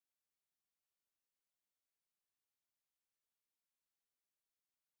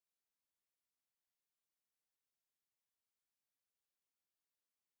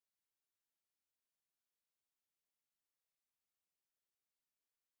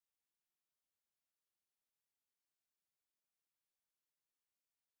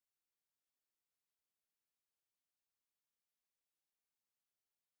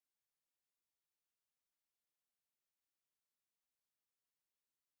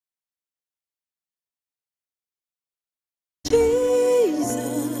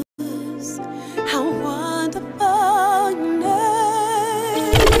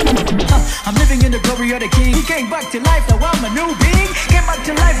in the glory of the King. He came back to life, now I'm a new being. Came back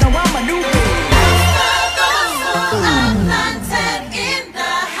to life, now I'm a new being. Planted in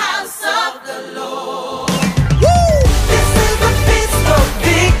the house of the Lord. This is the feast of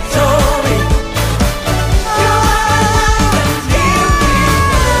victory. You are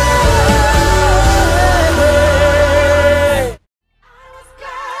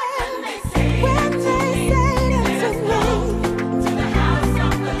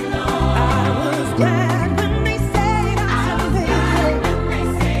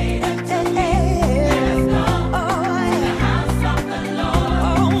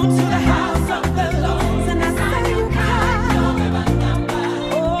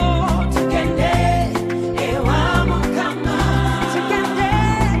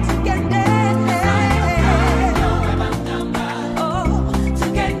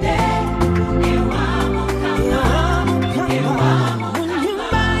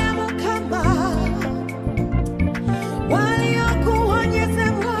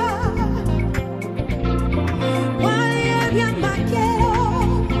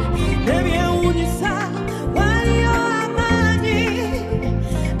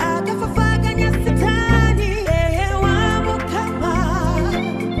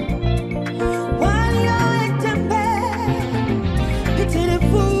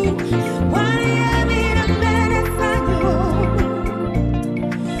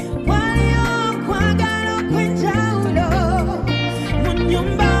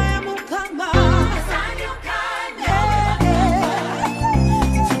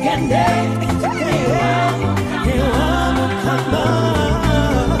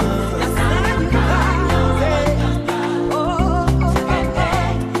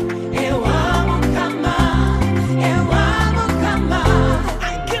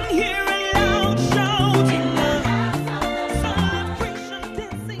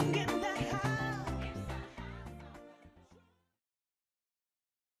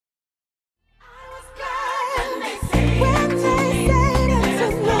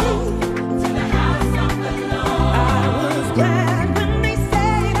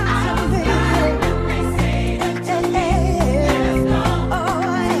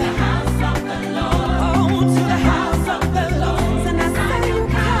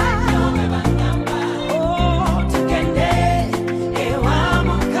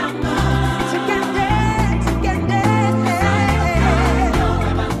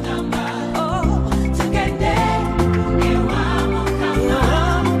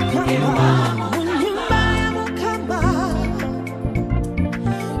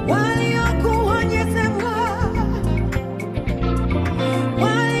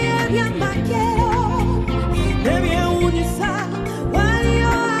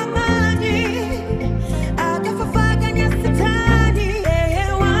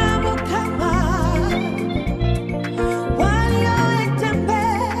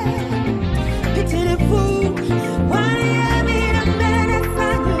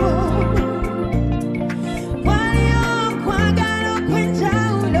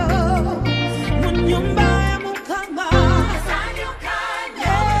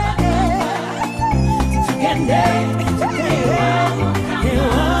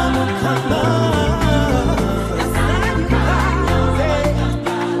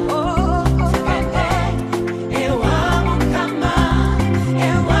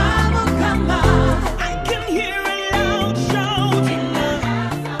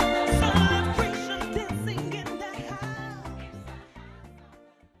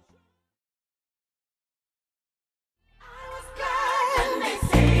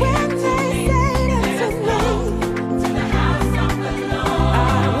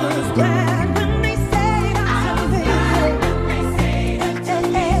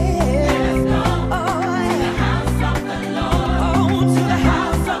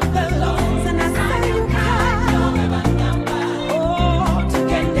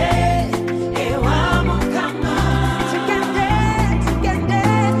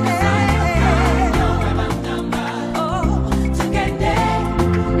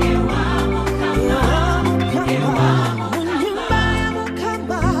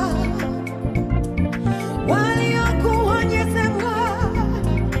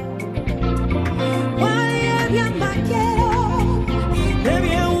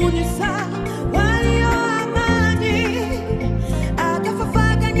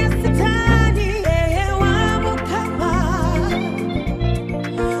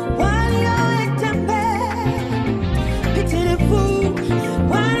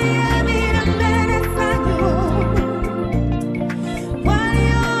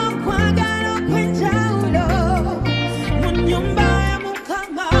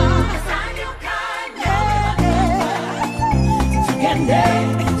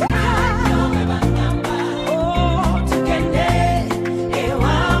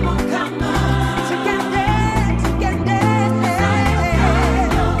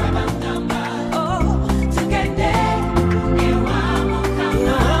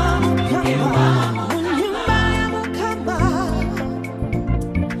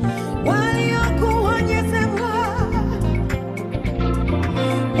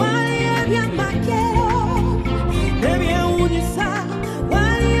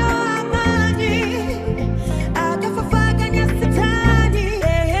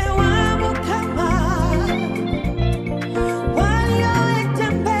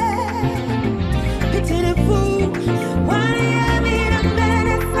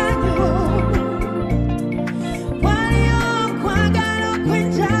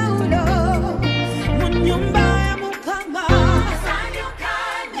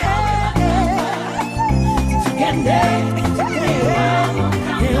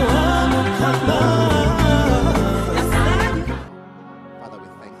Father, we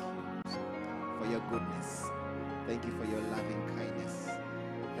thank you for your goodness. Thank you for your loving kindness.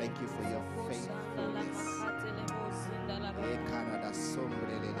 Thank you for your faithfulness.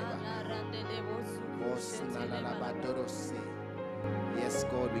 Yes,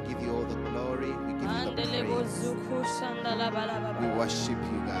 God, we give you all the glory. We give you the praise. We worship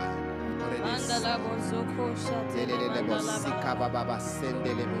you, God.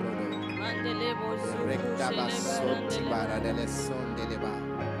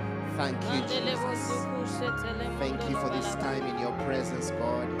 Thank you, Jesus. Thank you for this time in your presence,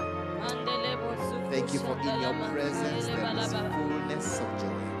 God. Thank you for in your presence there is fullness of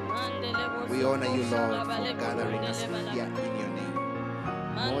joy. We honor you, Lord, for gathering us here in your name.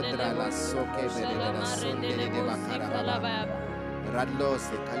 Modra la soke vele la sonde de bakarababa.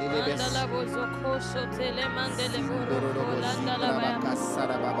 Radlose kalilebes. Sindorobo zibraba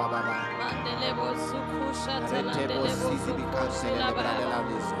kasara baba baba. Retebo sisi bikase le bradela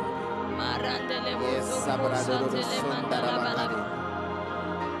viso. Yes, sabradoro sondara bakari.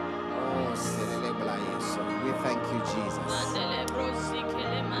 Oh, selele blayeso. We thank you, Jesus.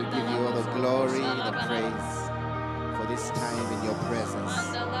 We give you all the glory, the praise for this time in your presence.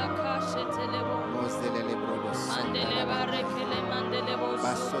 Moselele brodo sondara bakari.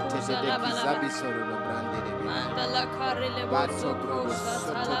 Basote de kizabi soro no brande de bi. Baso brodo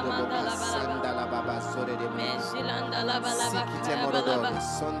soto do boka sandala baba sore de bi. Sikite morodo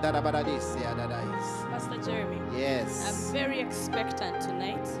sondara baradise adadais. Pastor Jeremy, Yes. I'm very expectant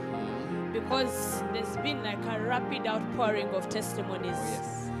tonight because there's been like a rapid outpouring of testimonies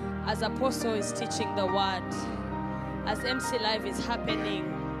Yes. as Apostle is teaching the word, as MCLive is happening.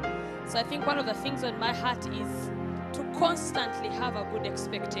 So I think one of the things on my heart is to constantly have a good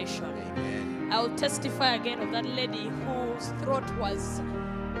expectation. Amen. I will testify again of that lady whose throat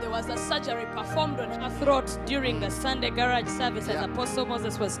there was a surgery performed on her throat during the Sunday garage service as Apostle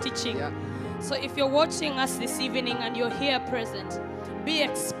Moses was teaching. Yeah. So if you're watching us this evening and you're here present, be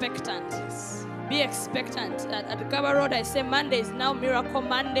expectant. Be expectant. At Gaba Road, I say Monday is now Miracle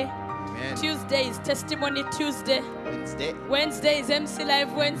Monday. Amen. Tuesday is Testimony Tuesday. Wednesday. Wednesday is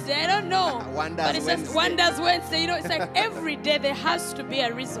MCLive Wednesday. I don't know. Wonders But it's just Wednesday. Wonders Wednesday. You know, it's like every day there has to be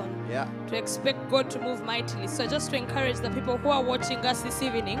a reason Yeah. to expect God to move mightily. So just to encourage the people who are watching us this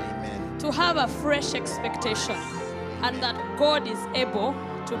evening Amen. to have a fresh expectation and that God is able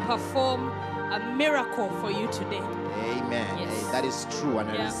to perform a miracle for you today. Amen. Yes. Hey, that is true. And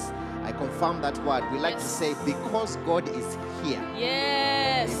Yeah. I confirm that word. We like to Yes. say, because God is here.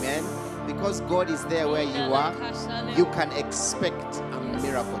 Yes. Amen. Because God is there where you are, you can expect a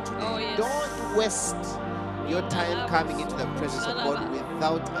miracle today. Oh, yes. Don't waste your time coming into the presence of God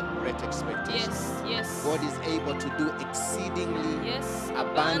without a great expectation. Yes, yes. God is able to do exceedingly Yes,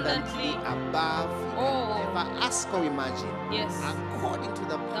 abundantly above Oh. you can ever ask or imagine, Yes. according to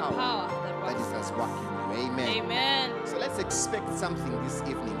the The power, power that is works. at work in you. Amen. Amen. So let's expect something this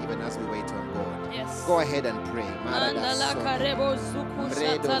evening, even as we wait on God. Yes. Go ahead and pray. Mandala karebo zuku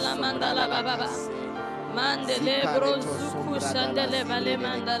shatala mandala baba. Mandele bro zuku shandele male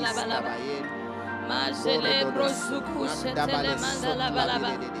mandala balaba. Majele bro zuku shatele mandala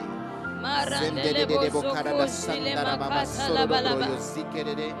balaba. Marandele bo zuku shile makata la balaba.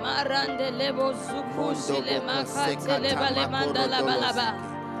 Marandele bo zuku shile makata le bale mandala balaba.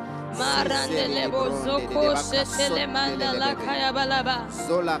 Marandele bo zuku shetele mandala kaya balaba.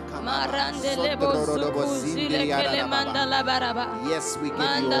 Marandele bo zuku zile kele mandala baraba. Yes, we give you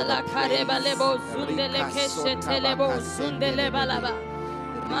all Mandala the kareba lebo praise. zundele keshe telebo zundele balaba.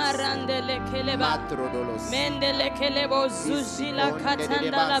 Marandele keleba. Mendele kelebo zuzila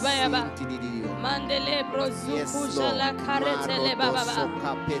katanda la bayaba. Mandele brozu Yes, kuja Lord. la karete le baba.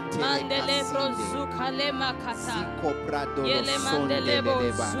 Marodosoka petele Mandele kasinde. brozu kale makata. Siko pradolo Yele mandele bo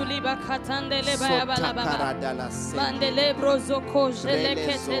sondeleleba. zuliba katandele baya bala baba. Sotakarada sende. Mandele brozo koje le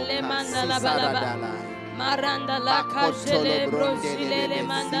ketele mandala bala baba. Maranda la kajele brozile le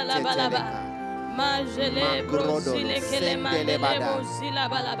mandala bala baba. Majele brozile kele mandele bozila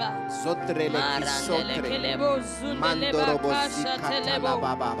bala baba. Zotrele Marandele kisotre. kele bozundele Mandorobo bakasha telebo. zikatala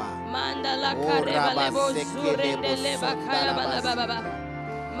baba. Mandala O kareba lebo rabasekele zurendele bakaya bala bosondala baba.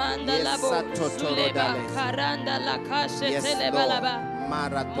 Mandala Yes, bo Sato zuleba Torodale. karanda la kashe Yes, teleba Lord. laba.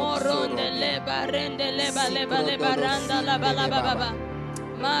 Moronde leba rende leba leba leba randa la bala baba.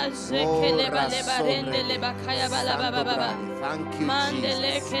 Maje keleba leba rende leba kaya bala baba. Thank you,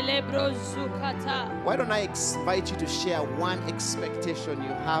 Mandele Jesus. kelebro zukata. Why don't I invite you to share one expectation you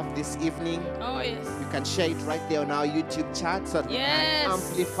have this evening? Oh yes. You can share it right there on our YouTube chat so that we Yes. can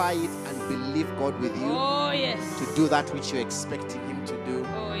amplify it and believe God with you Oh yes. to do that which you're expecting Him to do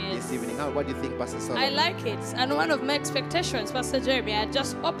Oh yes. this evening. What do you think, Pastor Solomon? I like it. And one of my expectations, Pastor Jeremy, I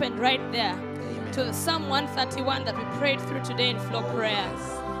just opened right there Amen. to Psalm 131 that we prayed through today in flow prayer.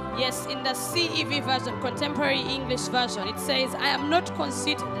 Yes, in the CEV version, Contemporary English version, it says, I am not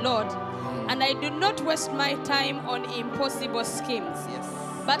conceited, Lord, and I do not waste my time on impossible schemes. Yes.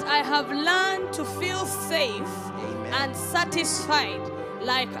 But I have learned to feel safe Amen. and satisfied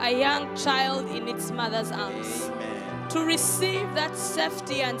like a young child in its mother's arms. Amen. To receive that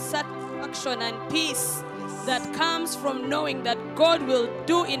safety and satisfaction and peace that comes from knowing that God will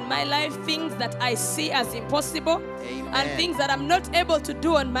do in my life things that I see as impossible. Amen. And things that I'm not able to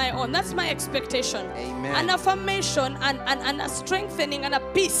do on my own. That's my expectation. Amen. An affirmation and a strengthening and a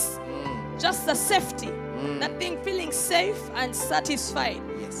peace. Just a safety. That thing feeling safe and satisfied.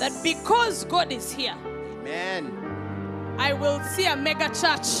 Yes. That because God is here, Amen. I will see a mega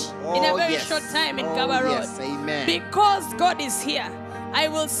church in a very yes. short time in Oh, Gaba Road. yes. Amen. Because God is here, I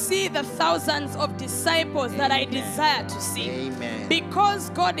will see the thousands of disciples that I desire to see. Amen. Because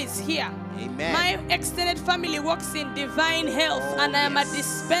God is here, Amen. my extended family walks in divine health, Oh, and I am yes. a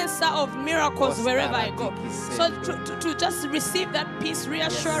dispenser of miracles Oh, wherever I go. So Staratiki to just receive that peace,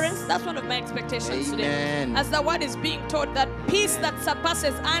 reassurance, Yes. that's one of my expectations today. Amen. As the word is being taught, that peace that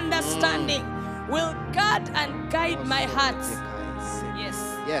surpasses understanding will guard and guide my heart. Yes.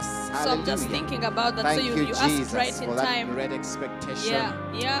 Yes. So I'm just Hallelujah. thinking about that. Thank so you, you asked Jesus, right for in that time. great expectation.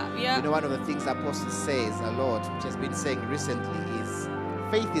 Yeah. You know, one of the things the Apostle says a lot, which has been saying recently, is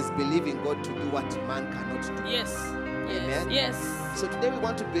faith is believing God to do what man cannot do. Yes. Amen. Yes. So today we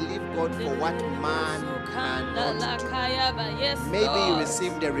want to believe God for what man cannot do. Yes. Maybe you Lord.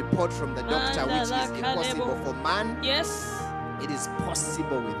 received a report from the doctor which is impossible for man. Yes. It is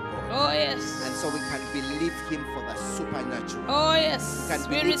possible with God. Oh yes. And so we can believe Him for the supernatural. Oh yes. can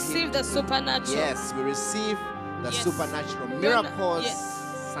We believe receive Him. the supernatural. Yes, we receive the Yes. supernatural miracles,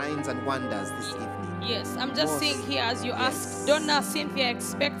 Yes. signs and wonders this evening. Yes, I'm just Most- seeing here as you Yes. ask, Donna Cynthia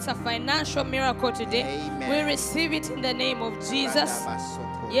expects a financial miracle today. Amen. We receive it in the name of Jesus.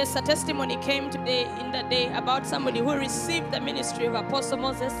 Yes, a testimony came today in the day about somebody who received the ministry of Apostle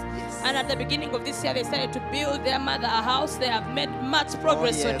Moses. Yes. And at the beginning of this year, they started to build their mother a house. They have made much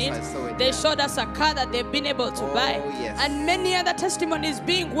progress on yes, it. I saw it, They yeah. showed us a car that they've been able to buy. yes. And many other testimonies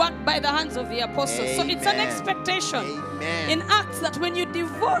being worked by the hands of the apostles. So it's an Amen. expectation Amen. in Acts that when you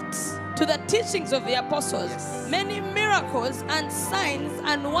devote to the teachings of the apostles, Yes. many miracles and signs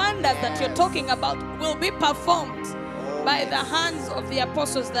and wonders that you're Yes. talking about will be performed by the yes. hands of the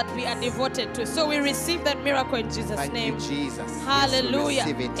apostles that we are devoted to. So we receive that miracle in Jesus' Thank name. you, Jesus. Hallelujah. Yes,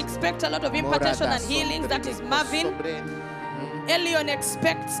 we receive it. Expect a lot of impartation and healings. That is Marvin. Elion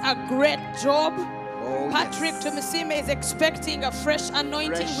expects a great job. Oh, Patrick yes. Tumisime is expecting a fresh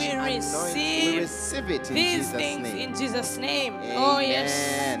anointing. Fresh We anointing. receive We receive it in these Jesus' things name. in Jesus' name. Oh, yes.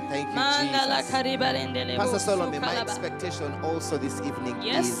 Amen. Thank you, Mandala Jesus. karibarende lebo Pastor Solomon, my sukalaba. expectation also this evening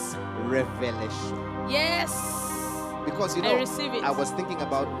Yes. is revelation. Yes. Because you I know, receive it. I was thinking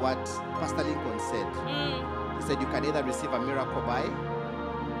about what Pastor Lincoln said. Mm. He said you can either receive a miracle by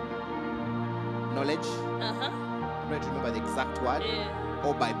knowledge, Uh-huh. I'm not to remember the exact word, Yeah.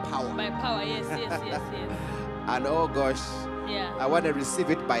 or by power. By power. Yes. And oh gosh, Yeah. I want to receive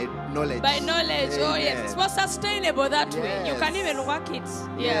it by knowledge. By knowledge. Oh, yes. Amen. It's more sustainable that way. You can Yes. even work it.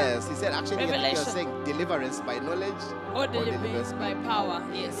 Yeah. Yes, he said actually you're Revelation. saying deliverance by knowledge Or deliverance by power.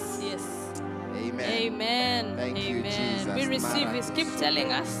 Yes. Yes. Amen. Amen. Thank you, Amen. Jesus. We receive this. Keep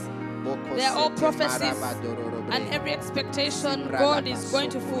telling us. They are all Boko prophecies. sete marabadororobre. And every expectation, God is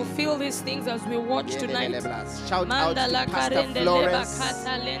going to fulfill these things as we watch tonight. Shout out to Mandala Pastor karende leba Florence,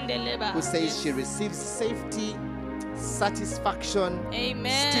 kata lende leba. who says Yes. she receives safety, satisfaction.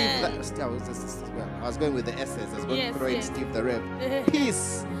 Amen. Steve, I was going with the S's. I was going Yes, to throw in yes. Steve the Rev.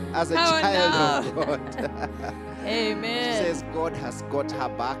 Peace as a Oh, child of no. God. Amen. She says God has got her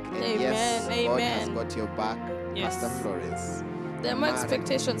back. And yes, Amen, God has amen. got your back, Yes. Pastor Florence. There are more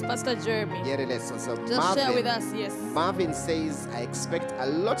expectations, Pastor Jeremy. So Just share with us, yes. Marvin says, I expect a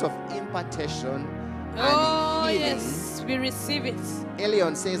lot of impartation Oh, and healing. yes, we receive it.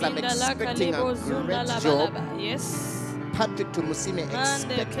 Elion says, I'm expecting a great job. Yes. Patrick Tumusime,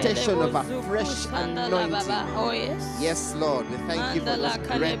 expectation of a fresh anointing. Oh, yes. Yes, Lord, we thank you for those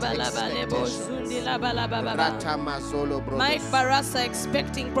great expectations. Rata Mazolo Brothers. Mike Barasa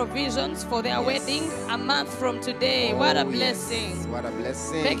expecting provisions for their wedding a month from today. What a Oh, blessing. yes, what a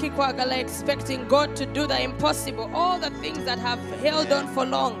blessing. Becky Kwagala expecting God to do the impossible. All the things that have held on for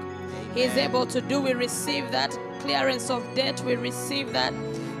long, He is able to do. We receive that. Clearance of debt, we receive that.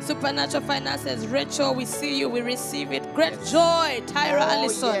 Supernatural finances, Rachel, we see you, we receive it. Great joy, Tyra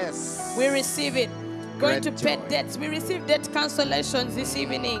Allison, yes. we receive it. Going Great to pay joy. debts, we receive debt cancellations this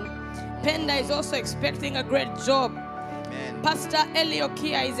evening. Penda is also expecting a great job. Amen. Pastor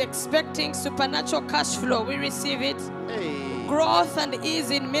Eliokia is expecting supernatural cash flow, we receive it. Hey. Growth and ease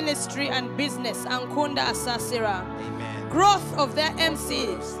in ministry and business, Ankunda Asasira. Amen. Growth of their MC,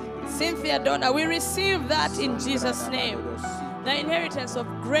 Cynthia Donna, we receive that in Jesus' name. The inheritance of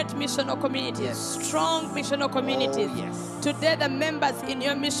great missional communities, Yes. strong missional communities. Oh, yes. Today, the members in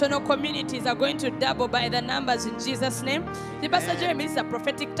your missional communities are going to double by the numbers in Jesus' name. The Pastor Jeremy, this is a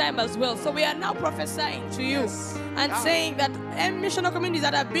prophetic time as well. So we are now prophesying to you Yes. and saying that missional communities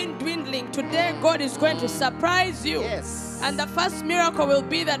that have been dwindling, today God is going to surprise you. Yes. And the first miracle will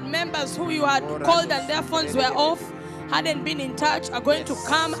be that members who you had called and their phones were off, hadn't been in touch, are going to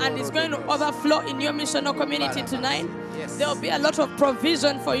come and is going to overflow in your missional community tonight. Yes. There will be a lot of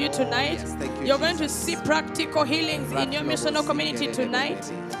provision for you tonight. yes, thank you, You're going to Jesus. see practical healings in your missional community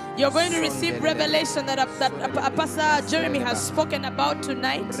tonight. You're going to receive revelation that Pastor Jeremy has spoken about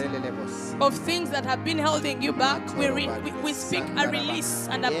tonight of things that have been holding you back. We speak a release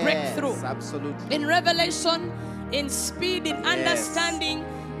and a breakthrough. Yes, absolutely. In revelation, in speed, in understanding,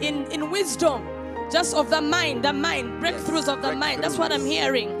 in wisdom. Just of the mind, breakthroughs of the mind. That's what I'm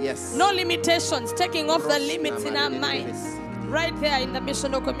hearing. Yes. No limitations, taking off the limits in our minds. Right there in the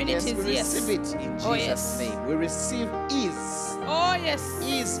missional communities, Yes, we yes. receive it in Jesus' Oh, yes. name. We receive ease. Oh, yes.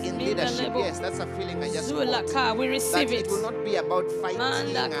 Ease in the leadership. label. Yes, that's a feeling I just got. Zulaka, we That receive it it. will not be about fighting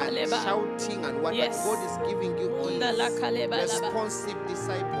Manda and kaleba. shouting and what, Yes. but God is giving you Munda la kaleba ease. laba. Responsive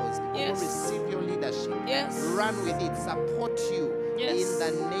disciples who Yes. receive your leadership. Yes. Run with it. Support you Yes. in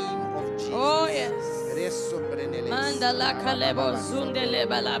the name of Jesus. Oh, yes. Resobreneles. Manda la kalebo zunde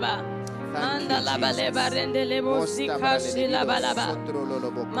leba laba. Manda laba leba rende lebo zika shilaba laba.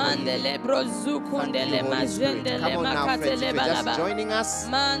 Mande lebro zukunde le majende le Come on now, makate friends. If you're leba just laba. joining us,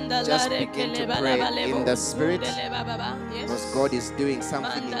 Manda la just reke begin to leba pray laba lebo in the Spirit, zunde leba baba. because Yes. God is doing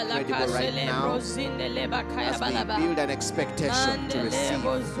something Manda la incredible right kashele now brozinde leba kaya as we balaba. build an expectation to receive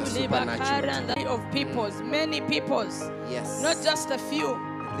the supernatural. Of peoples, many peoples, Yes. not just a few,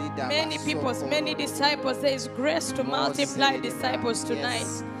 many peoples, many disciples. There is grace to multiply disciples tonight.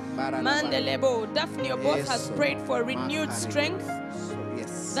 Mandelebo, Daphne Oboth has prayed for renewed strength.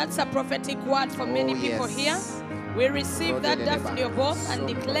 Yes. That's a prophetic word for many people here. We receive that, Daphne Oboth, and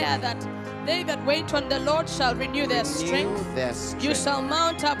declare that they that wait on the Lord shall renew their strength. You shall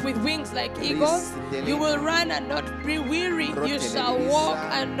mount up with wings like eagles. You will run and not be weary. You shall walk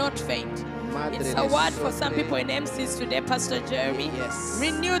and not faint. It's a word for some people in MCs today, Pastor Jeremy. Yes.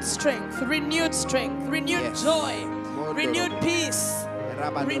 Renewed strength, renewed strength, renewed Yes. joy, renewed peace,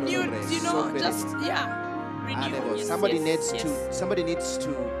 renewed, just, renewed. Yes, somebody yes, needs yes.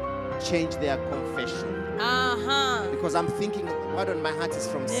 to change their confession. Because I'm thinking what on my heart is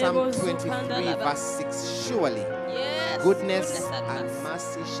from Psalm 23 verse 6. Surely Yes, goodness and mercy.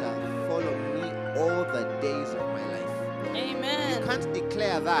 mercy shall follow me all the days of my life. Amen. You can't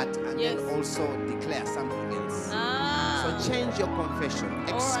declare that and Yes. then also declare something else. Ah, So change your confession.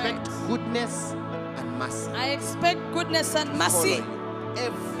 All Expect right. goodness and mercy. I expect goodness and mercy Follow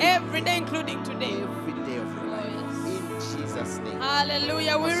you every day, including today. every day of your life. Oh, In Jesus' name.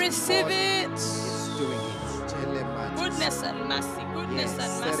 Hallelujah. We Because receive God it. is doing it. Goodness and mercy. Goodness Yes.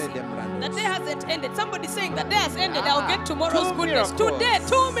 and mercy. Seredemranos. The day hasn't ended. Somebody saying the day has ended. I'll get tomorrow's Two goodness. miracles. Today,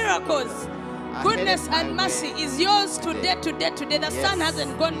 2 miracles. Ahead Goodness of my and mercy way. is yours today. The sun Yes.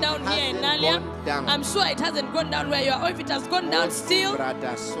 hasn't gone down here in Hasn't Nalia. gone down. I'm sure it hasn't gone down where you are. Or if it has gone down still,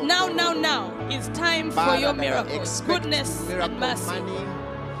 now, it's time for your miracles. Expect Goodness miracle and mercy. money.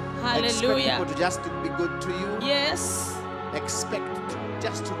 Expect Hallelujah. people to just be good to you. Yes. Expect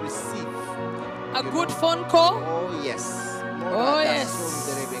just to receive a good phone call. Oh, yes. Oh, yes.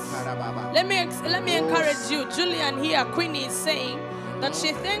 Let me encourage you. Julian here, Queenie, is saying that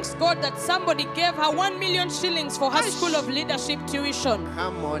she thanks God that somebody gave her 1 million shillings for her School of Leadership tuition.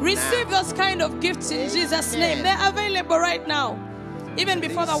 Come on. Receive now. those kind of gifts in Jesus' name. They're available right now. Even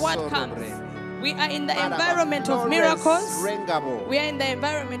before the word comes. We are in the environment of miracles. We are in the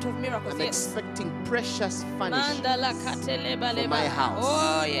environment of miracles. I'm Yes. expecting precious furniture for my house.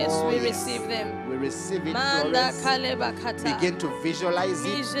 Oh, yes, Oh, we yes. receive them. We receive it, Manda Florence. kaleba kata. Begin to visualize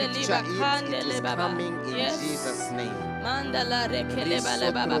it, Visually picture it. It bakandele is baba. coming in Yes. Jesus' name. Mandala rekeleba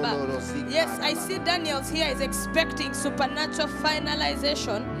leba baba. Yes, I see Daniel's here is expecting supernatural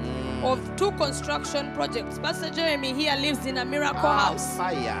finalization of 2 construction projects. Pastor Jeremy here lives in a miracle house.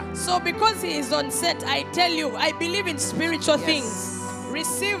 Fire. So because he is on set, I tell you, I believe in spiritual things.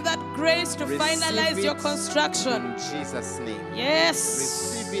 Receive that grace to finalize Receive your it construction. In Jesus' name. Yes.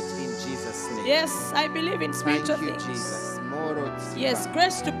 Receive it in Jesus' name. Yes, I believe in Thank spiritual you, things. Jesus. Yes,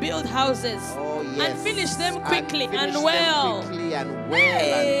 grace to build houses. Oh, yes. And finish them quickly finish and them well. quickly and well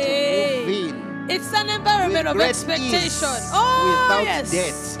Hey. and to move in. It's an environment With of great expectation. ease, Oh, without yes.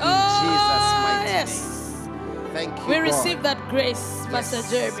 debt, in Oh, Jesus' mighty yes. name. Thank you, We God. receive that grace, Pastor Yes,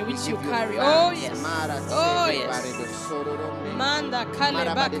 Jeremy, we which you give carry. thanks. Oh, yes. Mara Oh, sebe yes. baredo sororome. Manda kale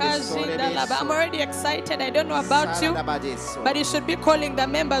Mara baka badedo sorebe zinda laba. I'm so. already excited. I don't know about you, Sarabade so. but you should be calling the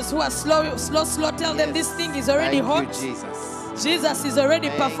members who are slow. Tell them this thing is already Thank hot. you, Jesus. Jesus is already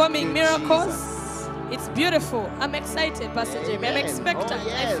Thank performing you, miracles. Jesus. It's beautiful. I'm excited, Pastor Jeremy. I'm Amen. expectant. Oh,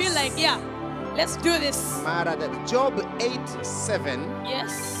 yes. I feel like, yeah, let's do this. Mara, that Job 8:7.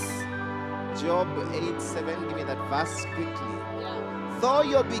 Yes. Job 8:7. Give me that verse quickly. Yeah. Though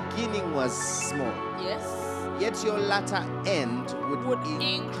your beginning was small, Yes. yet your latter end would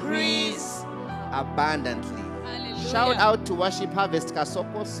increase abundantly. Hallelujah. Shout out to Worship Harvest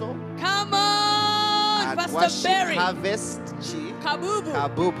Kasokoso Come on, and Pastor Worship Berry. Harvest Chi Kabubu.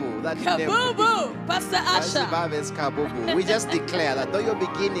 Kabubu. That name. Kabubu. Pastor Worship Asha. Harvest Kabubu. We just declare that though your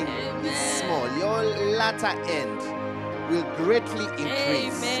beginning Amen. is small, your latter end will greatly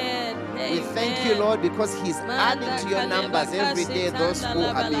increase. Amen. We thank you, Lord, because He's adding to your numbers every day those who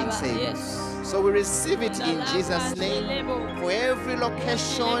are being saved. Yes. So we receive it in Jesus' name. For every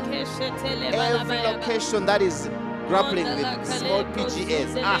location that is grappling with small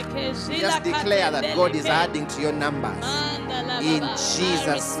PGAs, we just declare that God is adding to your numbers in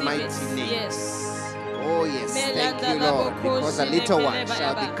Jesus' mighty name. Yes. Oh yes, thank you, Lord, because a little one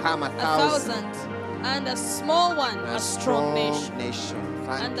shall become 1,000, and a small one a strong nation.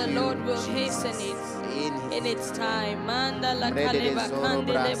 Thank And the you, Lord will Jesus. hasten it In in its time. Manda la Mrede kaleba zoro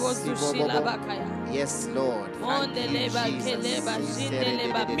kandele brasi bozushila bobo. bakaya. Yes, Lord. Thank you, Ondeleba keleba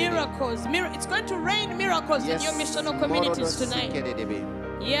zindeleba. Jesus. Miracles. It's going to rain miracles in your missional communities tonight.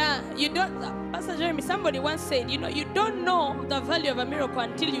 Yeah, you don't, Pastor Jeremy, somebody once said, you don't know the value of a miracle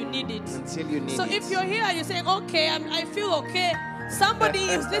until you need it. Until you need So it. if you're here, you're saying, okay, I feel okay. Somebody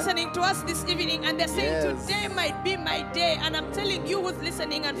is listening to us this evening and they're saying, Yes. today might be my day. And I'm telling you who's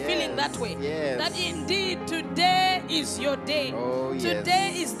listening and feeling that way. Yes. That indeed today is your day. Oh, yes.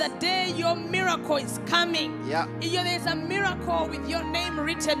 Today is the day your miracle is coming. Yeah. There's a miracle with your name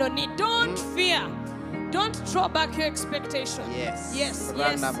written on it. Don't fear. Don't draw back your expectation. Yes. Yes.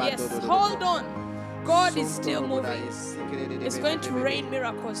 Hold on. God is still moving. It's going to rain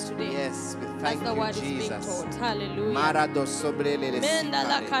miracles today. Yes, we As thank the you, word is being Jesus. taught. Hallelujah. Marado sobrelele Menda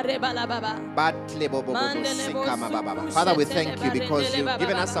la sikare. kareba la baba. Batle bobo bobo sikama baba. Father, we thank you because you've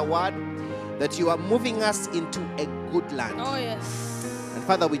given us a word that you are moving us into a good land. Oh yes. And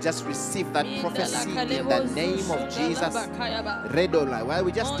Father, we just receive that prophecy in the name of Jesus. Redola, while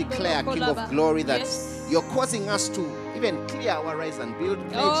we just declare, King of Glory, that you're causing us to even clear our eyes and build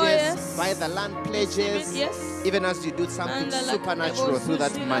pledges, buy the land pledges, even as you do something supernatural through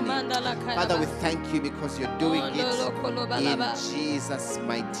that money. Father, we thank you because you're doing it in Jesus'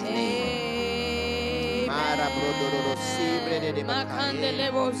 mighty name. Mara brodoro sibre de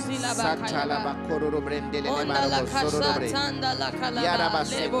Makandelebo zila bakaya. Onda la kasha tanda la kalaba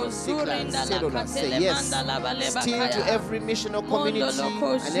lebo surinda la katele manda la baleba still to every missional community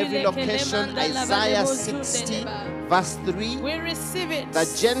and every location, Isaiah 60 verse 3, we receive it. the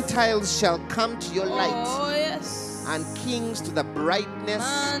Gentiles shall come to your light, Oh yes. and kings to the brightness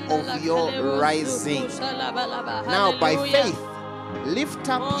Manda la of your kalebo rising. zuku shalabalaba. Now by Hallelujah. faith, lift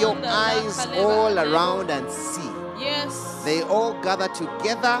up your Onda la eyes kaleba all lebo. around and see. Yes. They all gather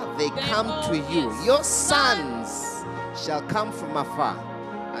together, they come all, to you. yes. Your sons shall come from afar,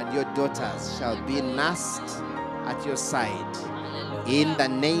 and your daughters shall be nursed at your side. In the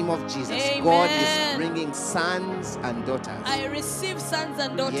name of Jesus, Amen. God is bringing sons and daughters. I receive sons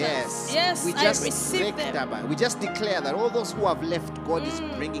and daughters. Yes, Yes, we I just receive them. We just declare that all those who have left, God is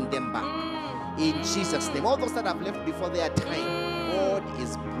bringing them back. In Jesus' name, all those that have left before their time, God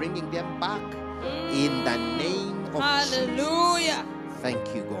is bringing them back. In the name of Hallelujah. Jesus.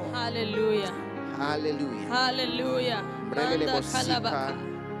 Thank you, God. Hallelujah. Hallelujah. Hallelujah. Mbrelele Manda bosika, kalabaka.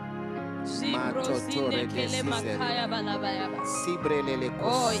 Zibro matotore zine kele kesisere. makaya balabayaba. Sibrelele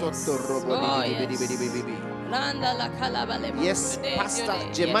Oh, yes. kosoto robo Oh, di- di- di- yes. di- di- di- di- di. Randa la kalabale. Yes, Pastor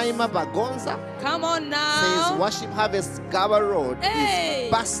Jemima Bagonza Come on says now. Worship Harvest Gaba Road Hey,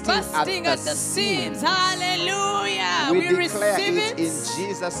 is busting at the seams. Hallelujah. We We declare receive it it. in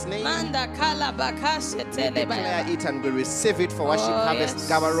Jesus' name. Manda kalabakashe We declare telebaya. it and we receive it for Worship Oh, Harvest yes.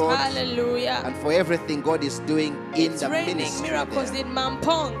 Gaba Road Hallelujah. and for everything God is doing in It's the raining ministry miracles there. in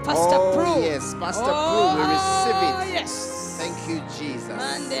Mampong. Pastor Oh Prue. yes, Pastor Oh, Prue, we receive it. Yes. Thank you, Jesus.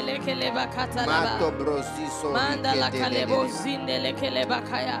 Mandele keleba Mato katalaba. brosiso Mandala kalebo rikedele. zindele keleba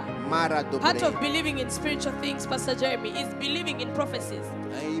kaya. Mara Part dobre. of believing in spiritual things, Pastor Jeremy, is believing in prophecies.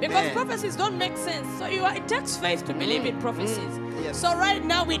 Because Amen. prophecies don't make sense. So it takes faith to believe in prophecies. Yes. So right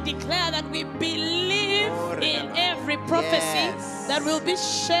now we declare that we believe Oh, in every prophecy yes. that will be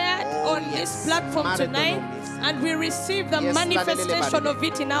shared Oh, on yes. this platform tonight. Maradonomis. And we receive the Yes, manifestation lalele of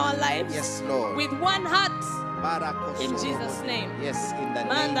it in our lives. Yes, Lord. With one heart. Barakosoro. In Jesus' name. Yes, in the name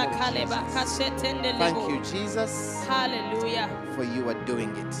Manda of kaleba Jesus. kashetende Thank lebo. you, Jesus, Hallelujah. for you are doing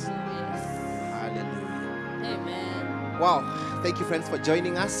it. Yes. Hallelujah. Amen. Wow. Thank you, friends, for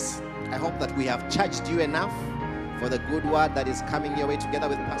joining us. I hope that we have charged you enough for the good word that is coming your way together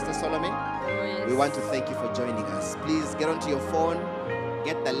with Pastor Solomon. Oh, yes. We want to thank you for joining us. Please get onto your phone,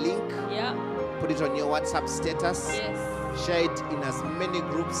 get the link, Yeah. put it on your WhatsApp status, Yes. share it in as many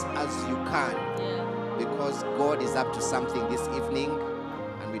groups as you can, Yeah. because because God is up to something this evening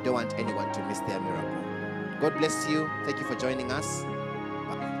and we don't want anyone to miss their miracle. God bless you. Thank you for joining us.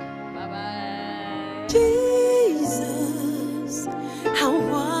 Bye bye. Jesus, how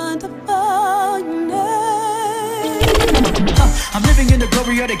wonderful your name. I'm living in the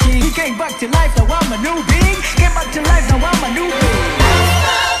glory of the King. He came back to life, now I'm a new being. Came back to life, now I'm a new being.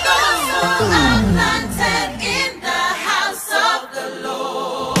 Planted in the house of the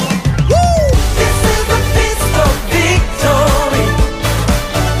Lord. This is the feast of victory.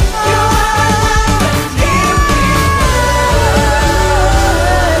 You are alive and here we are.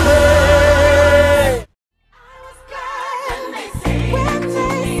 I was glad when they said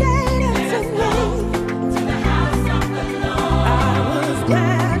unto me, to the house of the Lord. I was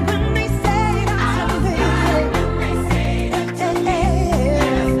glad when they said unto me,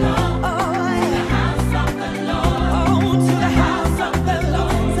 to the house of the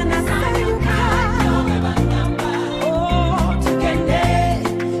Lord. And I say you come, tukende,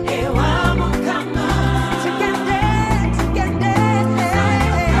 ewa mukama, tukende, tukende,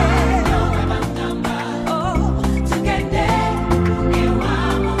 tukende, ewa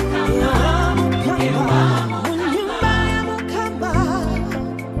mukama, munyumba ya mukama,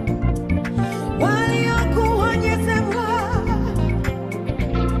 waliokuonyesebwa,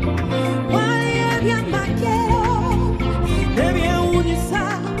 waliobyambakero, nebyewunyisa,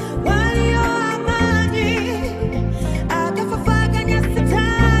 walioamanyi, agafafaganya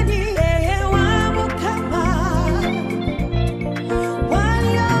Sitaani, ewa Mukama,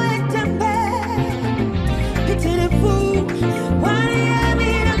 walioetembe, pitirivu,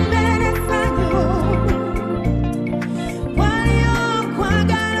 walioemirembe n'essanyu,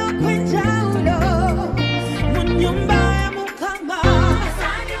 waliokwagala okw'enjawulo, mu nnyumba ya Mukama.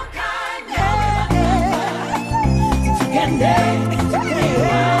 Tugende,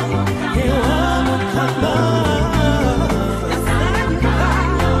 ewa Mukama. Nasanyuka,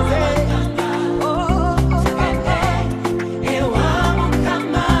 ewa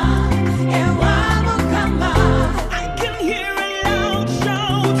Mukama, ewa Mukama. I can hear a loud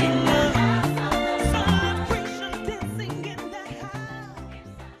shout in the celebration dancing in the house.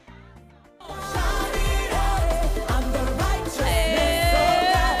 Shout it out, I'm the righteousness of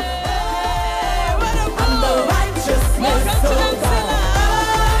God. I'm the righteousness of God.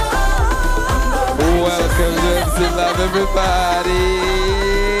 Welcome to MCLive, everybody.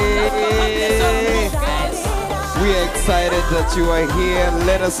 We're excited that you are here.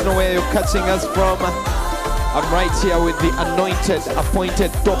 Let us know where you're catching us from. I'm right here with the anointed,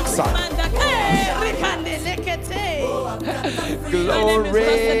 appointed doctor.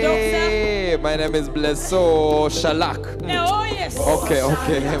 Glory. My name is Blesso Shalak. Oh, yes. Okay.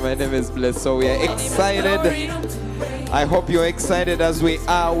 My name is Blesso. We are excited. I hope you're excited as we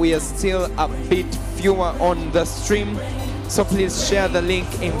are. We are still a bit fewer on the stream. So please share the link,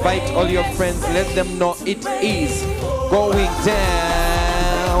 invite all your friends, let them know it is going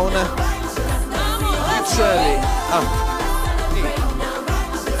down. Literally.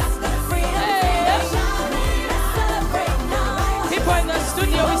 People in the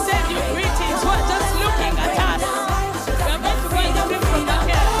studio, we send you greetings. Who are just looking at us. We are going to go in the room from the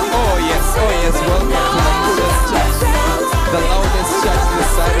here. Oh yes, welcome to the coolest church, the loudest church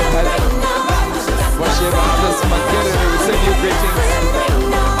this side of heaven. Worship Harvest Makerere, we send you greetings.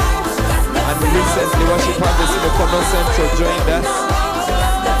 And recently Worship Harvest Mukono Central joined us.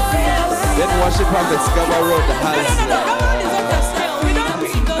 Then Worship Harvest Gaba Road has...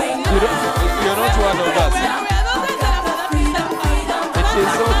 you're not one of us. It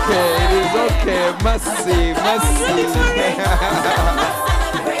is okay, mercy.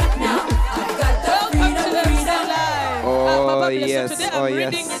 Oh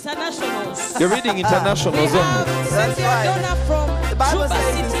yes. You're reading internationals only. The Bible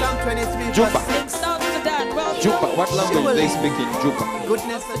says in Psalm 23, Juba. verse 6, Juba. What language do they speak in Juba?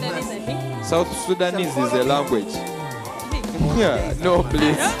 goodness and mercy. South Sudanese is a language. Yeah, no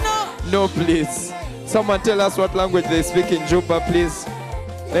please. No please. Someone tell us what language they speak in Juba, please.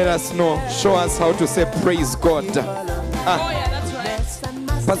 Let us know. Show us how to say praise God. Oh yeah, that's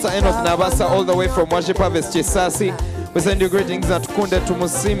right. Pastor Enoch Nabasa, all the way from Worship Harvest Chisasi. We send you greetings at Kunde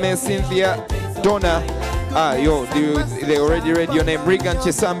Tumusime, Cynthia, Donna. They already read your name. Regan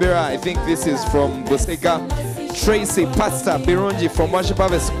Chisambira, I think this is from Busega. Tracy, Pastor Birunji from Worship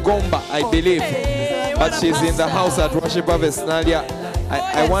Harvest Gomba, I believe. But she's in the house at Worship Harvest Nalia.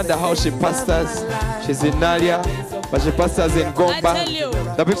 I wonder how she pastors. She's in Nalia, but she pastors in Gomba. I tell you,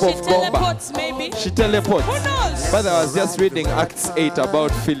 The people she of Gomba. teleports, maybe. She teleports. Who knows? But I was just reading Acts 8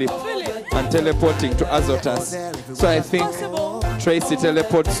 about Philip and teleporting to Azotus. So I think Tracy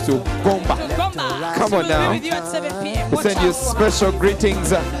teleports to Gomba. Come on now. We'll be with you at 7 p.m. We Watch send you out. special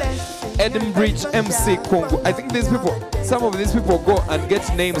greetings. Edinbridge MC Kungu. I think some of these people go and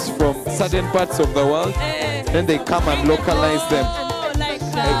get names from certain parts of the world. Then they come and localize them.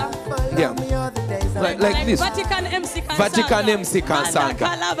 Yeah. Like this. Vatican MC Kansanga. Vatican MC Kansanga.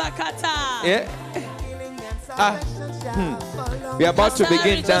 Yeah. We are about to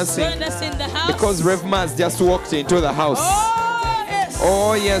begin dancing because Rev Maz just walked into the house.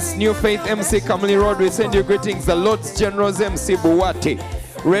 Oh yes, New Faith MC Kamli Road, we send you greetings. The Lord's Generals MC Buwate,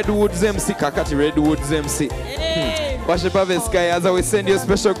 Redwoods MC Kakati, Redwoods MC. Worship Harvest Kayaza, we send you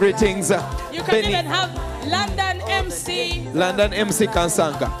special greetings. You can even have London MC. London MC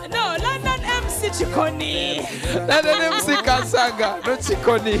Kansanga. No, London MC Chikoni. London MC Kansanga, not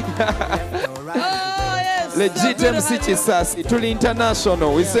Chikoni. Oh yes. Legit MC Chisasi, Tuli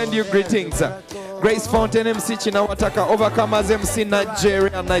International, we send you greetings. Grace Fountain MC Chinawataka, Overcomers MC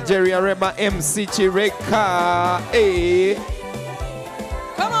Nigeria Rema MC Chireka. Hey.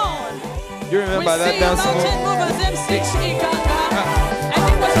 Come on. You remember that dance move?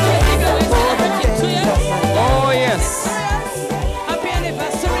 Oh yes. Happy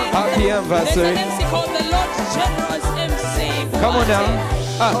anniversary. Happy anniversary. There's an MC called the Lord Generous MC. Come on now.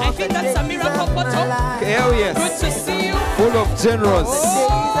 I think that's a miracle photo. Hell yes. Good to see you. Full of generous.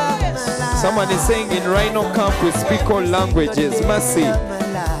 Oh, yes. Someone is saying in Rhino Camp we speak all languages. Mercy.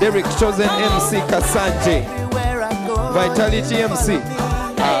 Derek Chosen MC Kasanje. Vitality MC.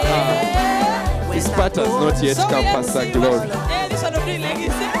 His part has not yet come, Pastor Glory. This one of the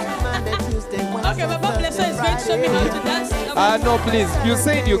legacy. Okay, my Papa Blesser is going to show me how to dance. No, please. You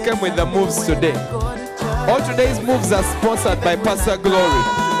said you came with the moves today. All today's moves are sponsored by Pastor Glory.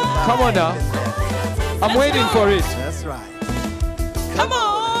 Come on now. I'm waiting for it. That's right. Come on.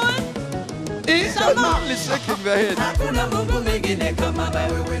 I'm only shaking the head.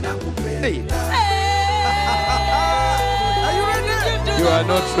 Hey. Are you ready? You are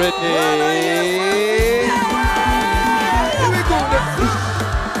not ready. Here we go.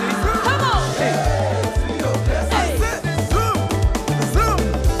 Come on.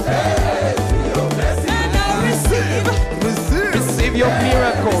 And now receive your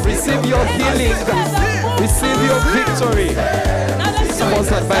miracle, receive your healing, receive your victory.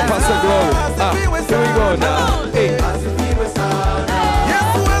 Sponsored by Pastor Glory. Here we go now. Hey.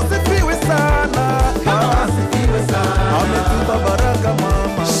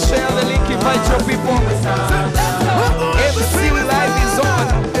 Share the link, invite your people. MCLive is on.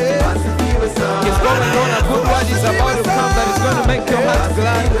 It's going on. A good word is about to come that is going to make your heart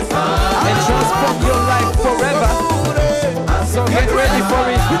glad and transform your life forever. So get ready for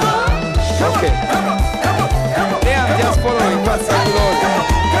it. Okay. They are just following Pastor Glory.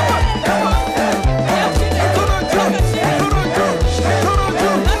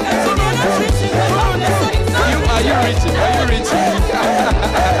 Are you reaching? Are you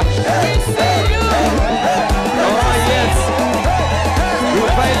Oh, yes.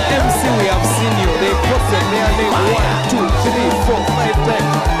 Revive MC, we have seen you. They posted their name 1, 2, 3, 4, 5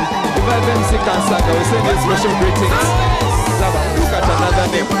 times. Revive MC Kansanga, we send you special greetings. Zaba, look at another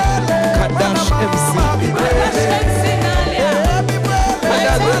name. Kadash MC.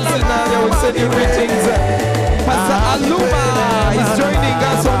 Kadash MC Nalia, we send you greetings. Pastor Aluma is joining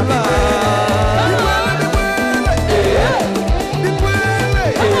us online.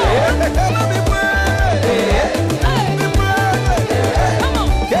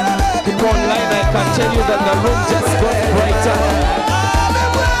 Online, I can tell you that the room just got brighter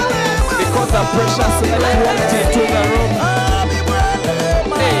because the precious light walked into the room.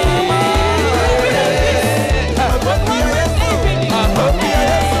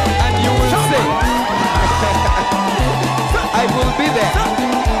 And you will say, I will be there.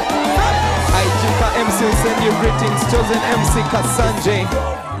 Ijipa MC, we send you greetings. Chosen MC Kasanje,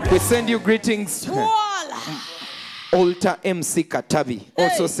 we send you greetings. Altar MC Katabi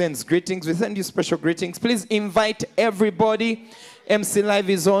also sends greetings. We send you special greetings. Please invite everybody. MCLive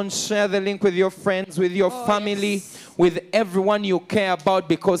is on. Share the link with your friends, with your family, with everyone you care about,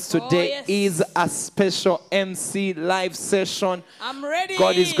 because today is a special MCLive session. I'm ready.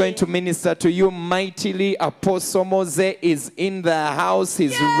 God is going to minister to you mightily. Apostle Mose is in the house.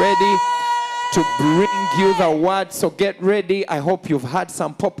 He's ready to bring you the word. So get ready. I hope you've had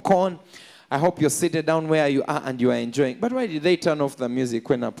some popcorn. I hope you're seated down where you are and you are enjoying. But why did they turn off the music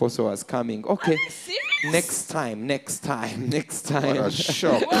when Apostle was coming? Okay. Next time. What a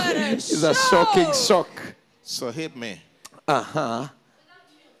shock. What a It's a shocking shock. So hit me.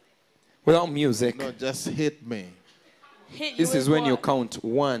 Without music. No, just hit me. Hit you This is with when you what? count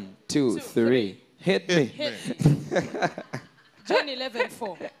 1, 2, 3. Hit me. Hit me. John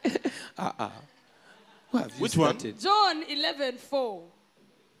 11:4. Which one? John 11:4.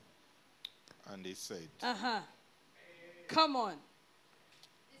 And he said, Come on.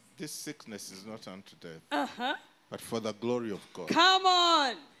 this sickness is not unto death, but for the glory of God, Come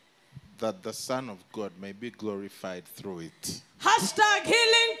on. that the Son of God may be glorified through it. Hashtag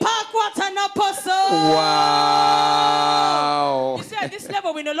healing park. What an apostle. Wow. You see, at this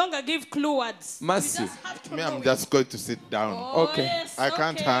level, we no longer give clue words. Mercy. We just have to Me, know I'm it. just going to sit down. Oh, Okay. yes, I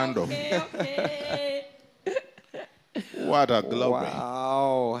can't handle. Okay. What a glory.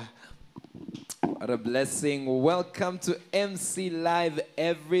 Wow. What a blessing. Welcome to MCLive,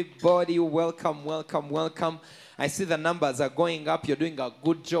 everybody. Welcome, welcome, welcome. I see the numbers are going up. You're doing a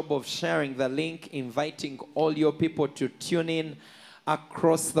good job of sharing the link, inviting all your people to tune in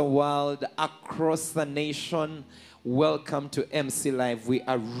across the world, across the nation. Welcome to MCLive. We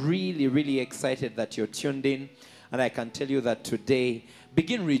are really, really excited that you're tuned in. And I can tell you that today,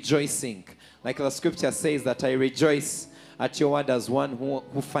 begin rejoicing. Like the scripture says that I rejoice at your word as one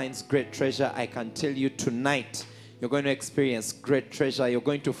who finds great treasure. I can tell you tonight, you're going to experience great treasure. You're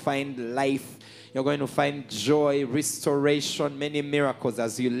going to find life. You're going to find joy, restoration, many miracles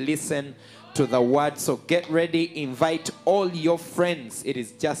as you listen to the word. So get ready. Invite all your friends. It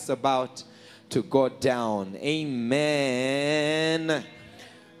is just about to go down. Amen.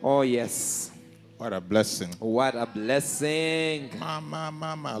 Oh, yes. What a blessing. What a blessing.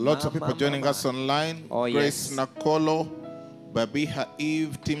 Mama. Lots of people joining us online. Oh, Grace yes. Nakolo, Babiha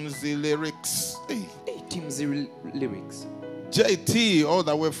Eve, Timsy Lyrics. Hey. Team Zero lyrics. JT, all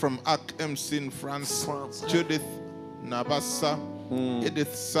the way from Arc MC in France. Judith Nabassa.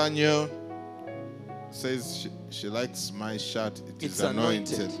 Edith Sanyo says she likes my shirt. It's It's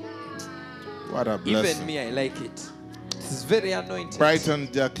anointed. What a blessing. Even me, I like it. It's very anointed. Brighton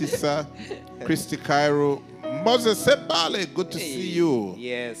Jakisa, Christy Cairo, Moses Sebale, good to see you.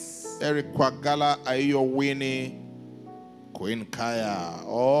 Yes. Eric Kwagala, Ayo Winnie, Queen Kaya,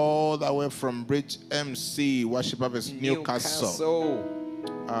 all the way from Bridge MC, Worship Harvest, Newcastle.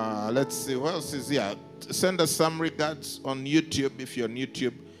 Let's see, what else is here? Send us some regards on YouTube if you're on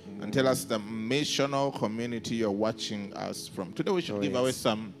YouTube and tell us the missional community you're watching us from. Today we should give away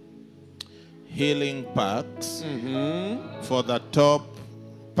some healing packs for the top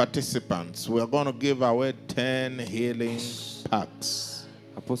participants. We're going to give away 10 healing packs.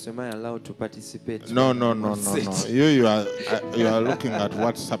 Apostle, am I allowed to participate? No. You are looking at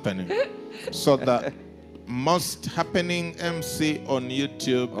what's happening. So the most happening MC on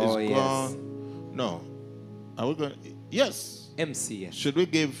YouTube is gone. No. Are we going? Yes. MC, yes. Should we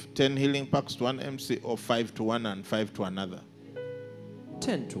give 10 healing packs to one MC or 5 to one and 5 to another?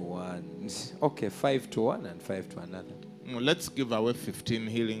 10 to 1. Okay, 5 to 1 and 5 to another. Let's give away 15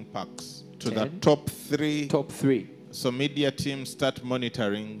 healing packs to 10? the top 3. Top 3. So media team start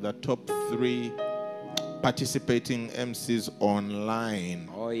monitoring the top 3 participating MCs online.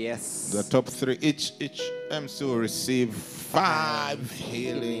 Oh, yes. The top 3, each MC will receive 5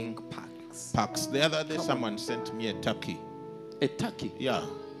 healing packs. The other day, someone sent me a turkey. A turkey? Yeah.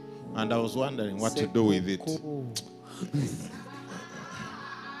 And I was wondering what to do with it.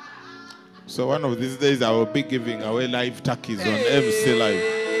 So one of these days, I will be giving away live turkeys on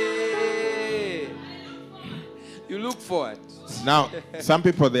MCLive. You look forward. Now, some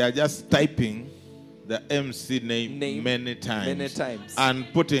people, they are just typing the MC name many times. And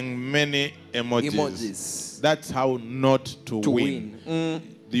putting many emojis. That's how not to win.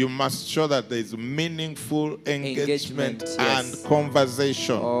 You must show that there is meaningful engagement and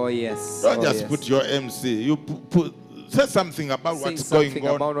conversation. Oh, yes. Don't just put your MC. You say something about what's going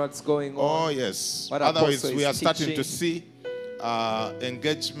on. Oh, yes. Otherwise, we are starting to see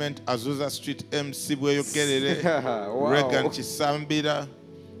engagement, Azusa Street MC, where you get it. Regan Chisambira,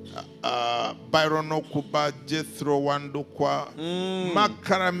 Byron Okuba, Jethro Wandukwa,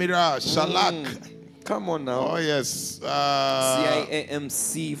 Makaramira, Shalak. Come on now. Oh, yes.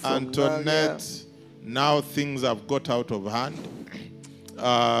 CIAMC from Antoinette. Now things have got out of hand.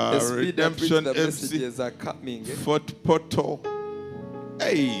 Redemption MC. Are coming. Fort Poto.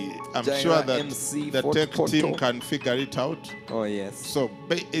 Hey, I'm sure that the tech team can figure it out. Oh, yes. So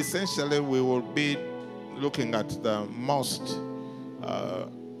essentially, we will be looking at the most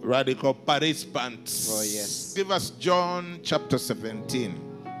radical participants. Oh, yes. Give us John chapter 17.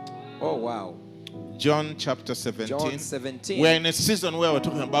 Oh, wow. John chapter 17. John 17. We're in a season where we're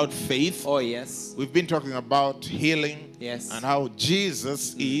talking about faith. Oh, yes. We've been talking about healing. Yes. And how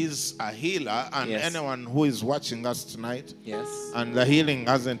Jesus is a healer. And anyone who is watching us tonight. Yes. And the healing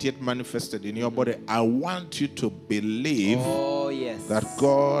hasn't yet manifested in your body. I want you to believe that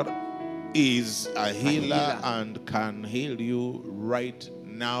God is a healer and can heal you right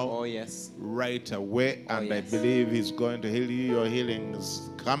now. Oh, yes. Right away. And I believe He's going to heal you. Your healing is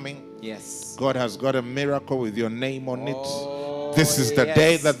coming. Yes. God has got a miracle with your name on it. This is the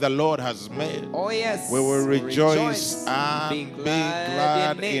day that the Lord has made. Oh, yes. We will rejoice and be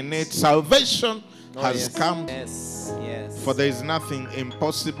glad in it. Salvation has come. Yes. Yes. For there is nothing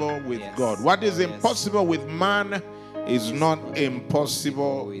impossible with God. What is impossible with man is not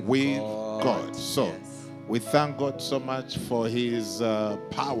impossible with God. So we thank God so much for His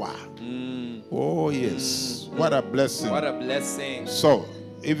power. Oh, yes. What a blessing. What a blessing. So,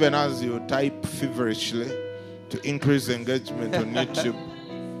 even as you type feverishly to increase engagement on YouTube,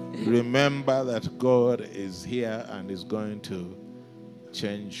 remember that God is here and is going to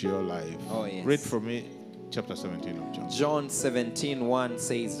change your life. Oh, yes. Read for me chapter 17 of John. John 17:1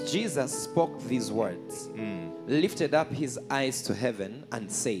 says, Jesus spoke these words, lifted up His eyes to heaven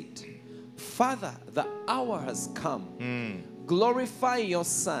and said, Father, the hour has come. Glorify your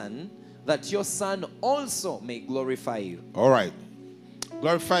Son, that your Son also may glorify you. All right.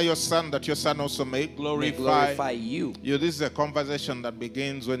 Glorify your Son, that your Son also may glorify you. This is a conversation that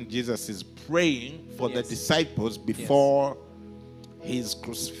begins when Jesus is praying for the disciples before His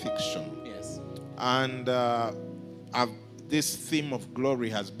crucifixion. Yes. And this theme of glory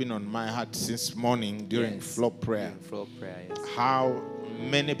has been on my heart since morning during flow prayer. Flow prayer, yes. How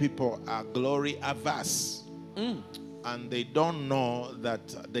many people are glory averse. And they don't know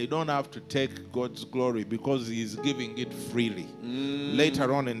that they don't have to take God's glory because He is giving it freely.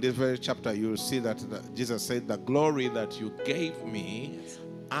 Later on in this very chapter, you will see that Jesus said, the glory that you gave me,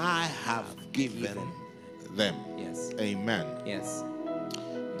 I have given them. Yes. Amen. Yes.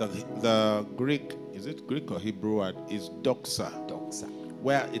 The Greek, is it Greek or Hebrew word, is doxa. Doxa.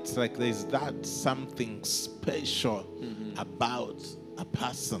 Where it's like there's that something special about a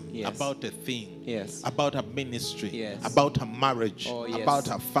person, about a thing, about a ministry, about a marriage, about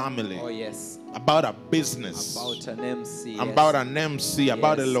a family, about a business, about an MC,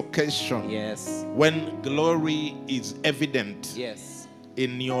 about a location. Yes. When glory is evident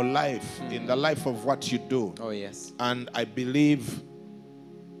in your life, in the life of what you do. Oh, yes. And I believe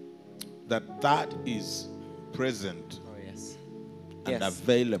that that is present and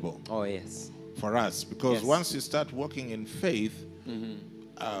available for us. Because once you start walking in faith,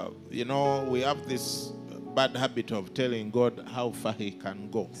 you know, we have this bad habit of telling God how far He can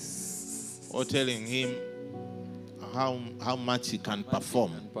go, or telling Him how much He can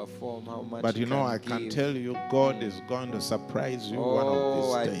perform. But you know, I can tell you, God is going to surprise you one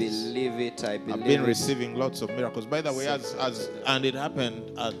of these days. I believe it. I've been receiving lots of miracles. By the way, and it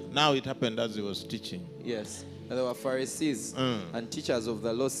happened. Now it happened as He was teaching. Yes. There were Pharisees and teachers of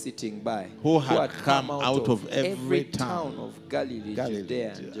the law sitting by, who had come out of every town of Galilee,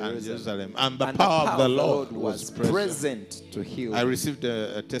 Judea, and Jerusalem. And the power of the Lord was present to heal. I received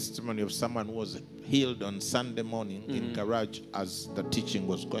a testimony of someone who was healed on Sunday morning in garage as the teaching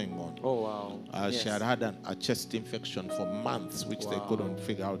was going on. Oh, wow. She had had a chest infection for months, which they couldn't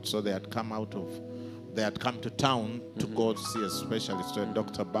figure out. So they had come to town to go to see a specialist or a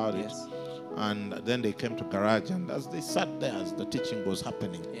doctor about it. And then they came to garage, and as they sat there, as the teaching was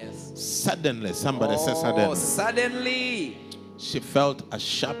happening, suddenly, somebody said suddenly, she felt a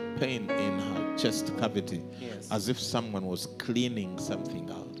sharp pain in her chest cavity, as if someone was cleaning something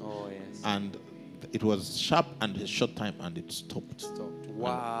out. Oh, yes. And it was sharp and a short time, and it stopped.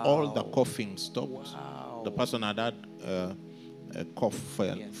 Wow. And all the coughing stopped. Wow. The person had had a cough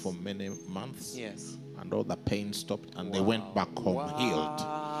for many months. Yes. And all the pain stopped, and they went back home healed.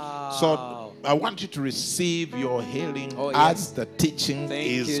 So I want you to receive your healing as the teaching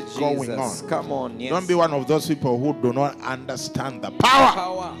is going on. Come on, yes. Don't be one of those people who do not understand the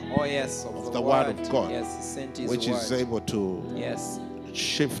power of the word of God, yes, sent his which word. is able to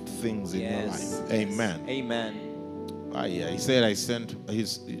shift things in your life. Amen. Amen. He said, he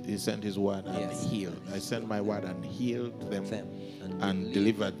sent his word and healed. I sent my word and healed them and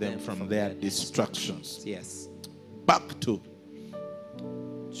delivered them from their destructions. Yes. Back to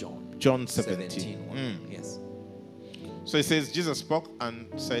John 17. 17. Yes. So it says, Jesus spoke and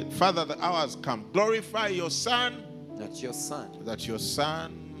said, Father, the hour has come. Glorify your Son, that your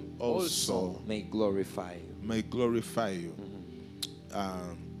Son also may glorify you.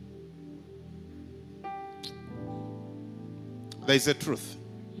 There is a truth.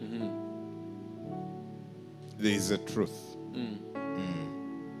 There is a truth.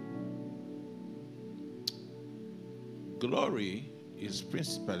 Glory is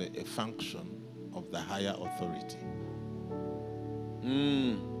principally a function of the higher authority.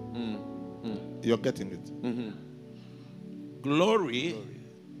 You're getting it? Glory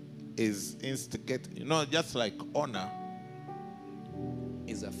is instigated. Just like honor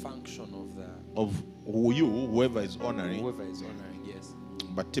is a function of whoever is honoring. Yes.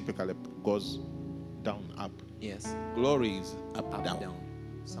 But typically it goes down, up. Yes. Glory is up, down.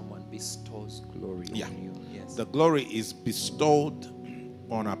 Someone bestows glory on you. Yes. The glory is bestowed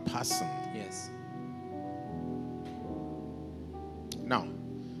on a person. Yes. Now,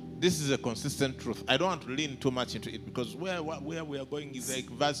 this is a consistent truth. I don't want to lean too much into it because where we are going is like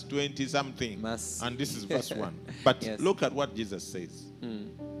verse 20 something. And this is verse 1. But look at what Jesus says.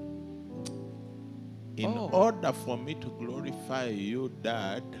 In order for me to glorify you,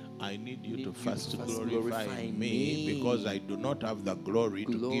 Dad, I need you to first glorify me, because I do not have the glory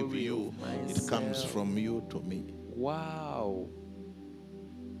to give you. It comes from you to me. Wow.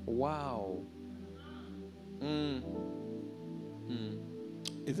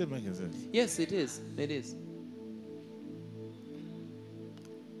 Is it making sense? Yes, it is. It is.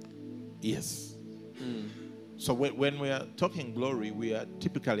 Yes. So when we are talking glory, we are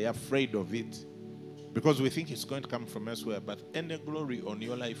typically afraid of it because we think it's going to come from elsewhere. But any glory on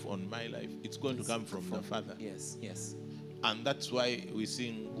your life, on my life, it's going to come from the Father. Yes, yes. And that's why we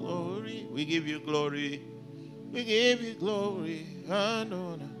sing glory. We give you glory. We give you glory.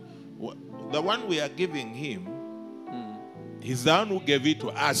 The one we are giving him, he's the one who gave it to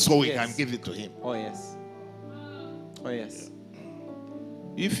us so we can give it to him. Oh, yes. Oh, yes.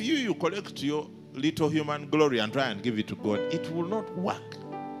 If you collect your little human glory and try and give it to God, it will not work.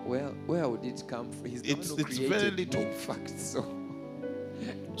 Well, where would it come from? It's very little. In fact,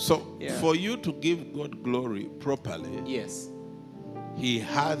 so for you to give God glory properly, yes, he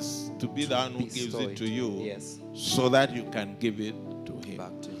has to be the one who gives it to you, yes, so that you can give it to him.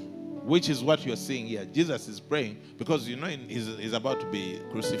 Back to him. Which is what you're seeing here. Jesus is praying because he's about to be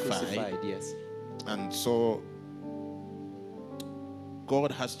crucified. Yes. And so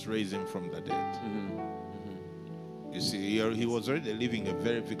God has to raise him from the dead. You see, he was already living a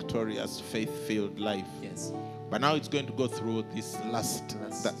very victorious, faith-filled life. Yes. But now it's going to go through this last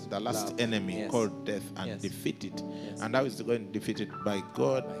enemy called death and defeat it. Yes. And now it's going to defeat it by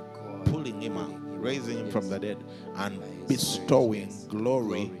God pulling him out, raising him from the dead, and bestowing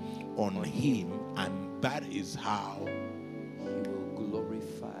glory on him. And that is how he will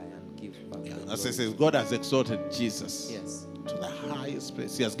glorify and give back. As it says, God has exalted Jesus to the highest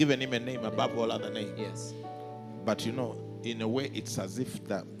place. He has given him a name above all other names. Yes. But in a way, it's as if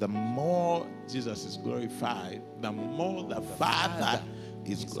the more Jesus is glorified, the more the Father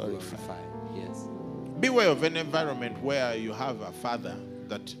is glorified. Yes. Beware of an environment where you have a Father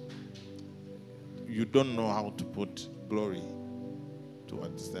that you don't know how to put glory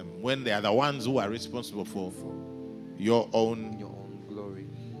towards them, when they are the ones who are responsible for your own glory.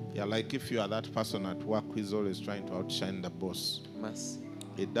 Yeah, like if you are that person at work who is always trying to outshine the boss, Mercy.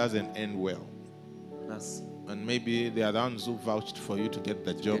 It doesn't end well. Mercy. And maybe they are the ones who vouched for you to get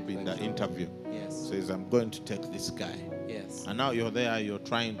the job in the interview. Yes. says, I'm going to take this guy. Yes. And now you're there, you're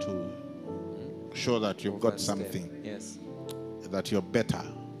trying to show that you've got Overstep. something, Yes. that you're better.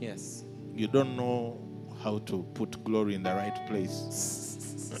 Yes. You don't know how to put glory in the right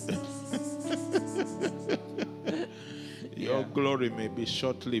place. Your glory may be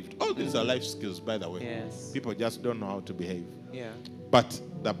short-lived. All these are life skills, by the way. Yes. People just don't know how to behave. Yeah. But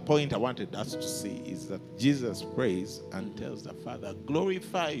the point I wanted us to see is that Jesus prays and tells the Father,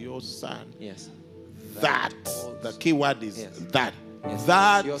 glorify your Son. Yes. That, the key word is Yes. that. Yes.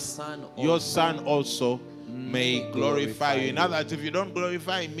 That Your Son also may glorify you. In you. other words, if you don't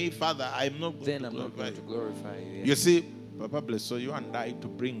glorify me, Father, I'm not going Then to I'm not glorify going to you. glorify you. Yes. You see, Papa bless, so you and I, to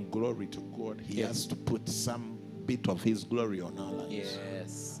bring glory to God, He Yes. has to put some bit of His glory on our lives.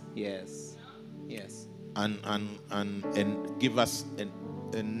 Yes. Yes. Yes. And give us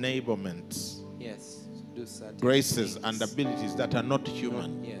enablements, Yes. Do certain graces things. and abilities that are not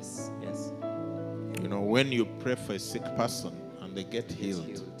human. Yes. Yes. You know, when you pray for a sick person and they get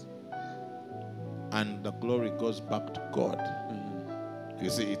healed, and the glory goes back to God. You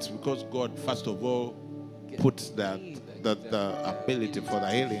see, it's because God, first of all, puts the ability for the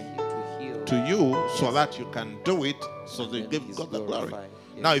healing to you so that you can do it, so that you give God the glory.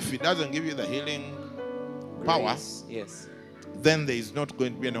 Now, if He doesn't give you the healing power, yes, then there is not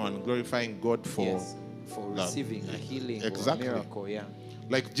going to be anyone glorifying God for yes, for the- receiving a healing Exactly. or a miracle. Yeah.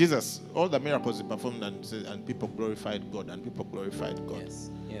 like Jesus, all the miracles He performed, and people glorified God, and people glorified God. Yes.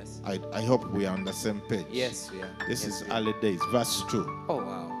 Yes. I hope we are on the same page. Yes. Yeah. This yes, is we are. early days, verse 2. Oh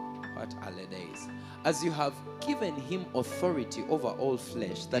wow, what early days. As you have given Him authority over all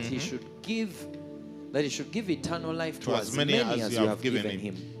flesh, that He should give eternal life To as many as you have given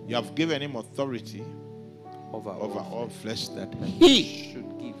Him. You have given Him authority over all flesh that He He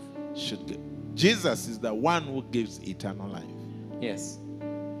should give. should give. Jesus is the one who gives eternal life Yes.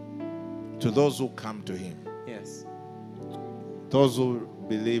 to those who come to Him. Yes. Those who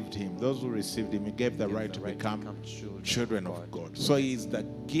believed Him, those who received Him, He gave the Give right the to right become children children of God. So He is the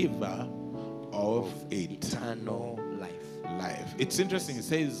giver of eternal life. It's interesting. It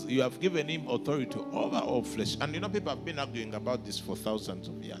says, you have given Him authority over all flesh. And you know, people have been arguing about this for thousands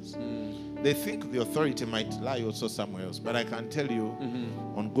of years. They think the authority might lie also somewhere else. But I can tell you,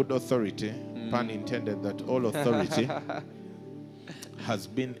 on good authority, pun intended, that all authority has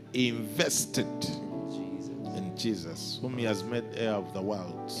been invested in Jesus, whom He has made heir of the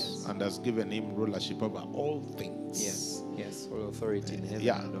world, and has given Him rulership over all things. Yes. Yes. All authority in heaven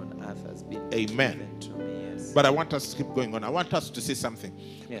Yeah. and on earth has been Amen. given to me. Yes. But I want us to keep going on. I want us to see something.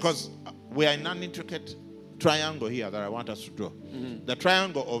 Yes. Because we are in an intricate triangle here that I want us to draw. The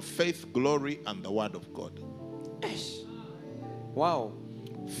triangle of faith, glory, and the Word of God. Wow.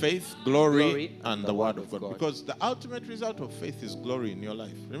 Faith, glory, and the Word of God. Because the ultimate result of faith is glory in your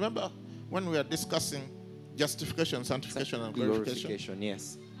life. Remember when we are discussing justification, sanctification, and glorification? Glorification.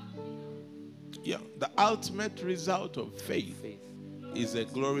 Yes. Yeah. The ultimate result of faith Faith. is a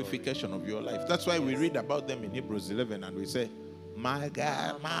glorification of your life. That's why we read about them in Hebrews 11 and we say, my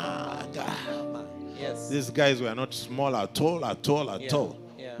God, my God. Yes. These guys were not small at all.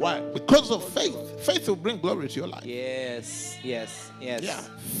 Yeah. Why? Because of faith. Faith will bring glory to your life. Yes. Yes. Yes. Yeah.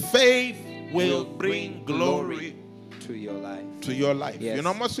 Faith will bring glory to your life. to your life. Yes. You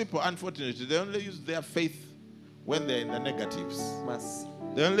know, most people, unfortunately, they only use their faith when they're in the negatives. Must.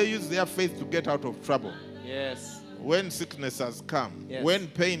 They only use their faith to get out of trouble. Yes. When sickness has come, Yes. when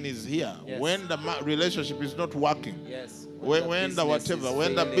pain is here, Yes. when the relationship is not working, Yes. when the business whatever, is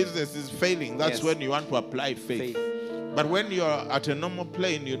when the failing. business is failing, that's Yes. when you want to apply faith. But when you're at a normal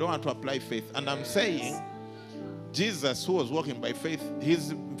plane, you don't want to apply faith. And I'm saying, Jesus, who was walking by faith,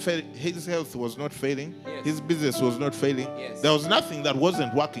 his health was not failing. Yes. His business was not failing. Yes. There was nothing that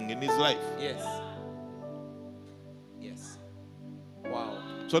wasn't working in his life. Yes. Yes. Wow.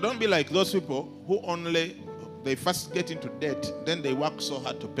 So don't be like those people who only, they first get into debt, then they work so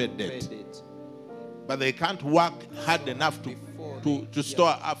hard to pay debt. Paid it. But they can't work hard enough to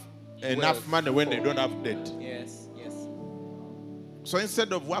store up enough Wealth money when they before. don't have debt. Yes. Yes. So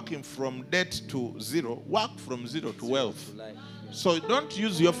instead of working from debt to zero, work from zero to wealth. Life. So don't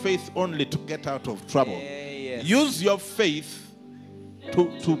use your faith only to get out of trouble. Yes. Use your faith to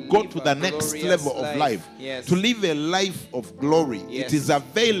go live to the a next glorious level of life. life. Yes. To live a life of glory. Yes. It is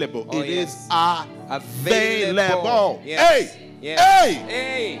available. Oh, It is yes. available. Yes. Hey! Yes. Hey!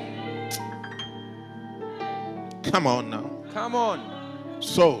 Hey! Come on now. Come on.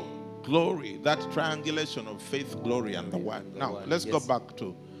 So, glory, that triangulation of faith, glory, and the word. the Now, word, let's go yes. back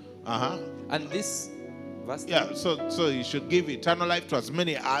to, And this verse yeah, so you should give eternal life to as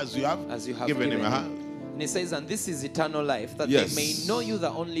many as you have as you have given him. given him. And he says, and this is eternal life, that Yes. they may know you,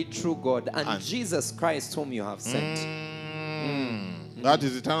 the only true God, and Jesus Christ, whom you have sent. That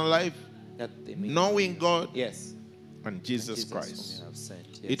is eternal life. That they may Knowing God Yes. and Jesus Whom Christ. you have sent.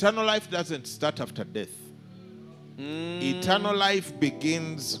 Yes. Eternal life doesn't start after death. Eternal life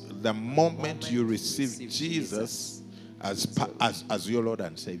begins the moment you receive Jesus as your Lord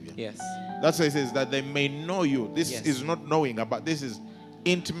and Savior. Yes. That's why it says that they may know you. This Yes. is not knowing about, this is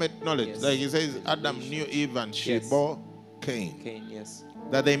intimate knowledge. Yes. Like he says, Adam knew Eve and she Yes. bore Cain. Cain, yes.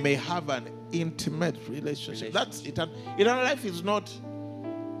 That they may have an intimate relationship. That's eternal. Eternal life is not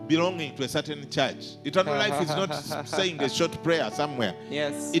belonging to a certain church. Eternal life is not saying a short prayer somewhere.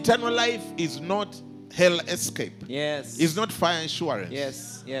 Yes. Eternal life is not hell escape. Yes. It's not fire insurance.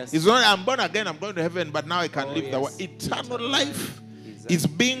 Yes. Yes. It's not I'm born again, I'm going to heaven, but now I can Oh, live the yes. world. Eternal life Exactly. is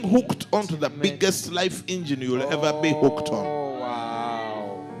being hooked onto the biggest life engine you'll ever be hooked on. Oh,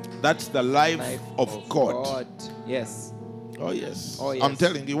 wow. That's the life, Life of God. Yes. Oh yes. Oh, yes. I'm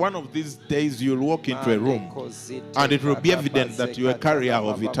telling you, one of these days you'll walk into a room and it will be evident that you're a carrier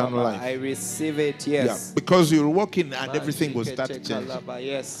of eternal life. I receive it, Yeah, yes. because you'll walk in and everything will start changing.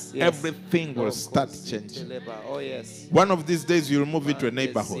 Yes, yes. Everything will start changing. Oh, yes. One of these days you'll move into a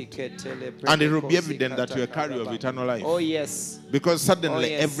neighborhood and it will be evident that you're a carrier of eternal life. Oh, yes. Because suddenly Oh,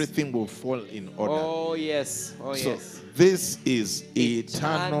 yes. everything will fall in order. Oh, yes. Oh, So yes. this is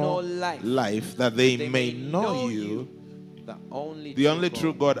eternal Eternal life, that they may know you, the only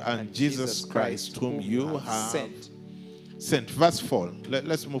true God, and Jesus Christ, whom you have sent. Verse 4.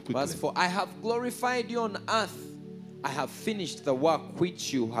 Let's move quickly. Verse 4. I have glorified you on earth. I have finished the work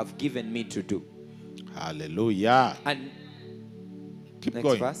which you have given me to do. Hallelujah. And Keep next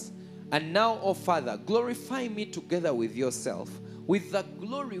going. verse. And now, O Father, glorify me together with yourself, with the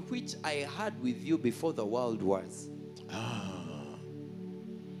glory which I had with you before the world was.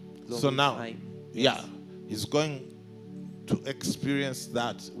 So now, Glorify me. yeah, he's going to experience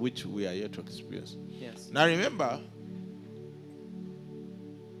that which we are yet to experience. Yes. Now remember,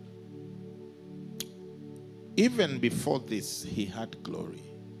 even before this, he had glory.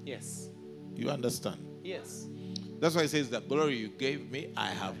 Yes. You understand? Yes. That's why he says, the glory you gave me, I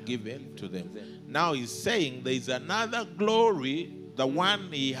have given to them. Now he's saying there is another glory, the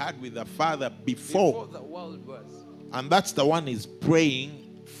one he had with the Father before. Before the world was. And that's the one he's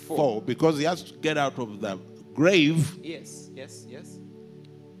praying for, because he has to get out of the grave. Yes. Yes. Yes.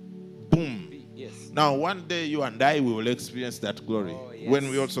 Boom. Yes. Now one day you and I will experience that glory. Oh, yes. When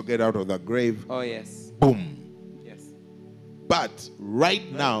we also get out of the grave. Oh, yes. Boom. Yes. But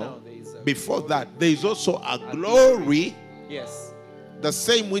right now, now there is a before glory. that, there is also a glory, Yes. the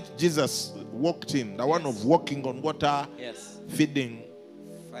same which Jesus walked in, the one of walking on water, Yes. feeding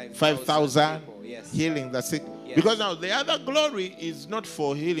 5,000 5,000, people. Yes. healing the sick. Yes. Because now the other glory is not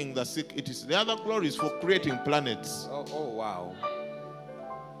for healing the sick. It is the other glory is for creating planets. Oh, wow.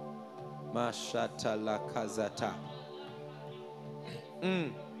 Mashata la kazata.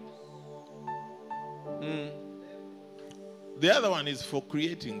 The other one is for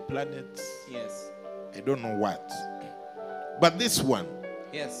creating planets. Yes. I don't know what. But this one,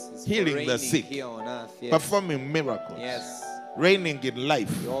 Yes. It's Healing the raining sick. here on earth. Yes. performing miracles, Yes. reigning in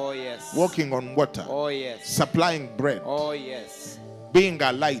life, Oh, yes. walking on water, Oh, yes. supplying bread, Oh, yes. being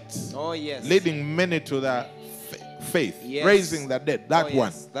a light, Oh, yes. leading many to the faith, Yes. raising the dead. That Oh,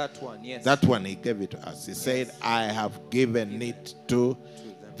 one. yes. That one. Yes. That one he gave it to us. He said, I have given it to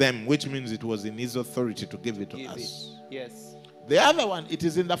them, which means it was in his authority to give it to Give it. us. Yes. The other one, it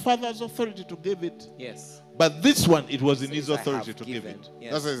is in the Father's authority to give it. Yes. But this one, it was in Says, his "I authority have to give given." it.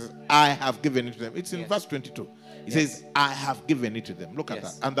 Yes. That says, I have given it to them. It's in Yes. verse 22. It Yes. says, I have given it to them. Look at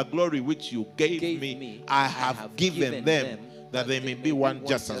Yes. that. And the glory which you gave me, I have given them, that they may be one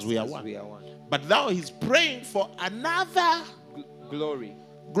just as we are one. But now he's praying for another Glory.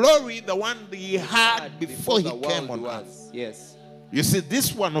 glory, the one that he had before he the came world on was. earth. Yes. You see,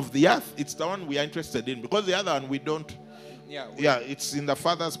 this one of the earth, it's the one we are interested in, because the other one we don't. Yeah. Yeah, it's in the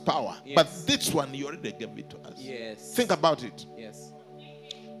Father's power. Yes. But this one, he already gave it to us. Yes. Think about it. Yes.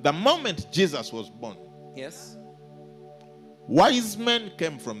 The moment Jesus was born, Yes. wise men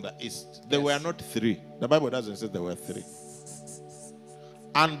came from the east. There Yes. were not three. The Bible doesn't say there were three.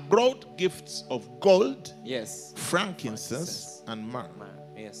 And brought gifts of gold, Yes. frankincense, and myrrh.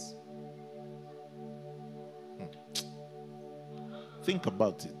 Yes. Think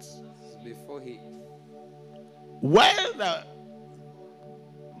about it. Before he. While the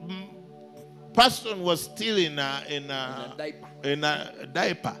person was still in a diaper. in a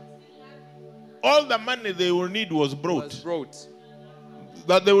diaper, all the money they will need was brought. Was brought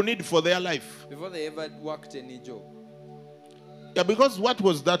That they will need for their life. before they ever worked any job. Yeah, because what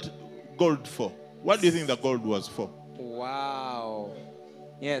was that gold for? What do you think the gold was for? Wow.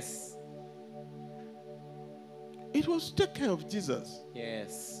 Yes. It was to take care of Jesus.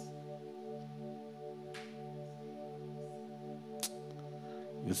 Yes.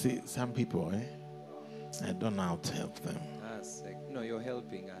 You see, some people, I don't know how to help them. Us. No, you're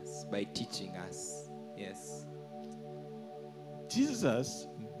helping us by teaching us. Yes. Jesus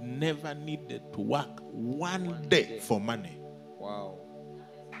never needed to work one day for money. Wow.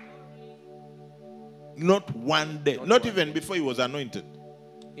 Not one day. Not even before he was anointed.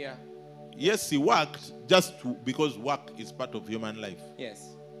 Yeah. Yes, he worked because work is part of human life. Yes.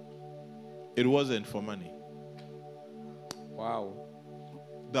 It wasn't for money. Wow.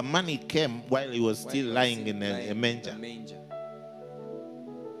 The money came while he was still lying in a manger.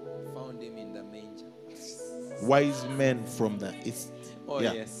 Found him in the manger. Wise men from the east. Oh,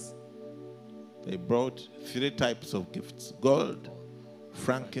 yes. They brought 3 types of gifts: gold,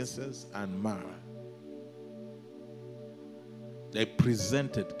 frankincense, and myrrh. They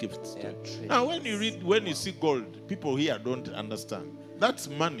presented gifts. Now, when you see gold, people here don't understand. That's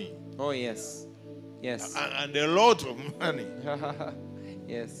money. Oh, yes. Yes. And a lot of money.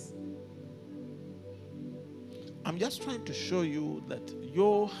 Yes. I'm just trying to show you that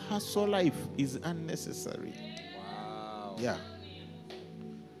your hustle life is unnecessary. Wow. Yeah.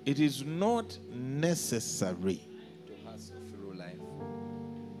 It is not necessary. To hustle through life.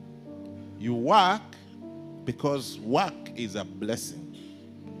 You work because work is a blessing.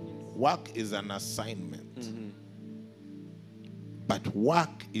 Work is an assignment. Mm-hmm. But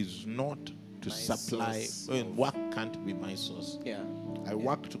work is not to My supply. Work can't be my source. Yeah. I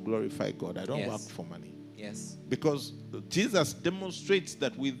work to glorify God. I don't Yes. work for money. Yes. Because Jesus demonstrates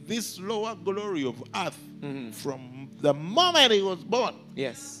that with this lower glory of earth, from the moment he was born,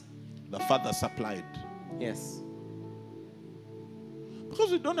 Yes. the Father supplied. Yes.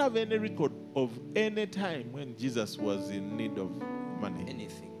 Because we don't have any record of any time when Jesus was in need of money.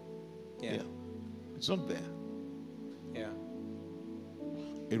 Anything. Yeah. It's not there. Yeah.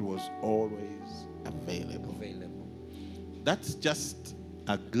 It was always available. That's just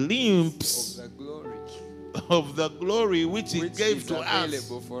a glimpse Of the glory. of the glory which he gave is to us.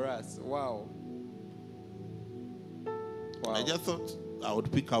 available for us. Wow. Wow. I just thought I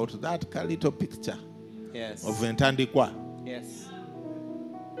would pick out that little picture Yes. of Ntandikwa. Yes.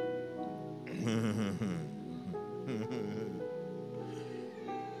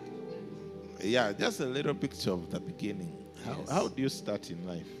 Yeah, just a little picture of the beginning. How do you start in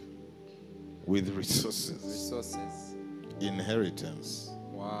life? With resources. Resources. Inheritance.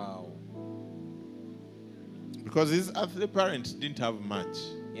 Wow. Because his earthly parents didn't have much.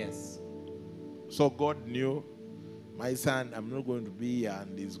 Yes. So God knew, my son, I'm not going to be here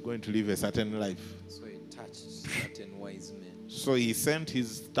and he's going to live a certain life. So he touched certain wise men. So he sent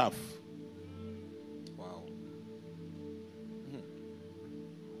his staff. Wow.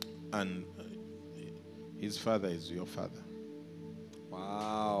 And his father is your father.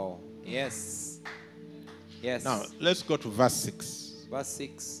 Wow. Yes. Yes. Now, let's go to verse 6. Verse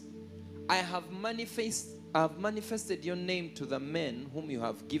 6. I have manifested your name to the men whom you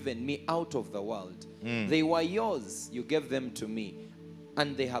have given me out of the world. They were yours. You gave them to me.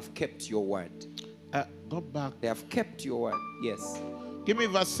 And they have kept your word. Go back. They have kept your word. Yes. Give me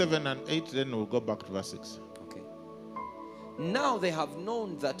verse 7 and 8, then we'll go back to verse 6. Okay. Now they have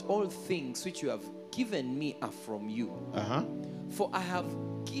known that all things which you have given me are from you. For I have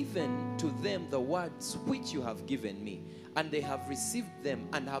given to them the words which you have given me, and they have received them,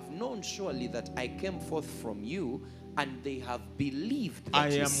 and have known surely that I came forth from you, and they have believed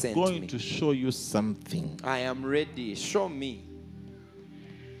that you sent me. I am going to show you something. I am ready. Show me.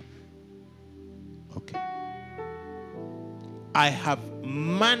 Okay. I have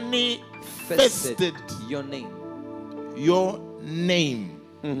manifested your name. Your name.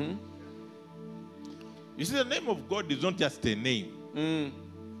 Mm-hmm. You see, the name of God is not just a name.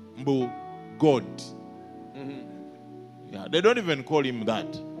 But God. Mm-hmm. Yeah, they don't even call him that.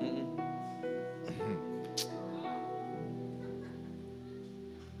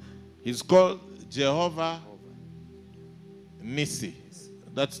 He's called Jehovah Nissi.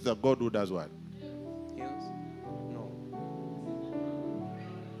 That's the God who does what? No.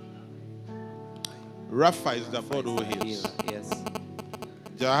 Rapha is the God who heals. Yes.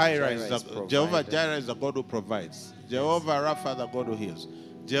 Jehovah Jireh is the God who provides. Jehovah Rapha, the God who heals.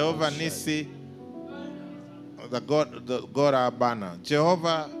 Jehovah Nissi, the God our banner.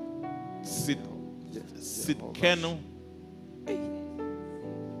 Jehovah Tsidkenu.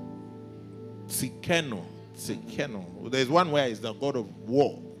 Tsidkenu. There's one where he's the God of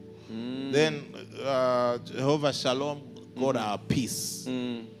war. Then Jehovah Shalom, God our peace.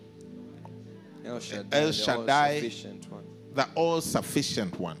 El Shaddai, El Shaddai, the all-sufficient one. the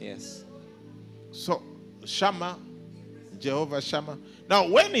all-sufficient one. Yes. So, Shammah, Jehovah Shammah. Now,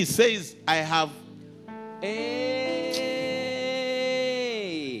 when he says, I have, Hey.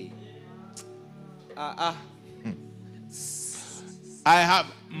 I have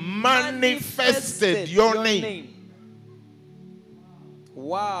manifested your name.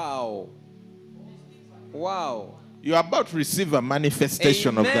 Wow. Wow. You're about to receive a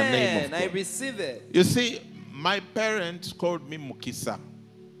manifestation of the name of God. I receive it. You see, my parents called me Mukisa,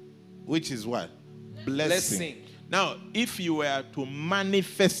 which is what? Blessing. Now, if you were to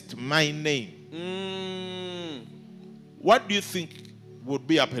manifest my name, what do you think would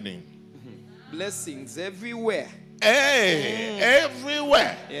be happening? Blessings everywhere. Hey,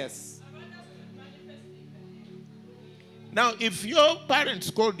 everywhere. Yes. Now, if your parents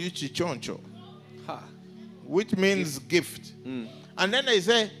called you Chichoncho, which means gift, and then they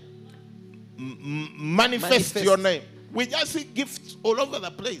say, manifest your name, we just see gifts all over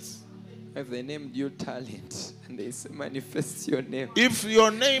the place. If they named you talent and they say manifest your name. If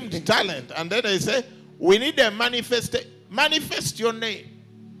you're named talent and then they say, we need a manifest your name.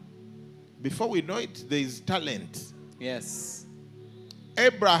 Before we know it, there is talent. Yes.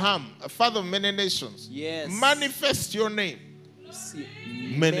 Abraham, a father of many nations. Yes. Manifest your name. See,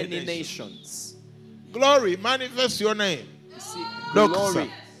 Many many nations. Glory, manifest your name. See, Doxa.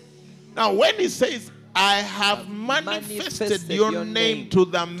 glory. Now, when he says, I have manifested your name to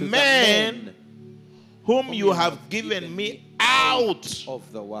the men whom you have given me out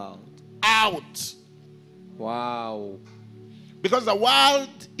of the world. Out. Wow. Because the world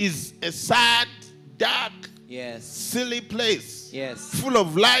is a sad, dark, yes, silly place. Yes. Full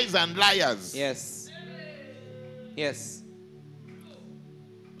of lies and liars. Yes. Yes.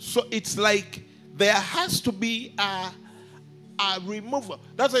 So it's like there has to be a removal.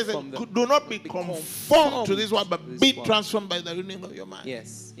 That's why I said, do not be conformed to this world, but be transformed by the renewing of your mind.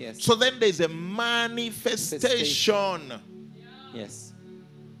 Yes. Yes. So then there's a manifestation. Yes.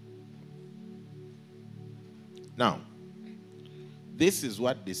 Now, this is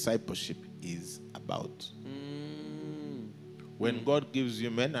what discipleship is about. When God gives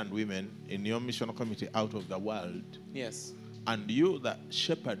you men and women in your missional committee out of the world, yes, and you, the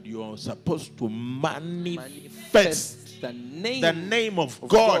shepherd, you are supposed to manifest the name of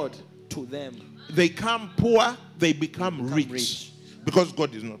God to them. They come poor, they become rich. Because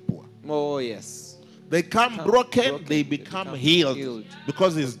God is not poor. Oh, yes. They come broken, they become healed.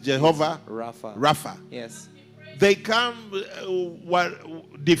 Because it's Jehovah Rapha. Yes. They come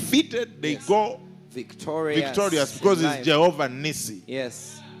defeated, they go victorious because it's Jehovah Nissi.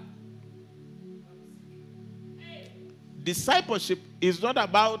 Yes. Discipleship is not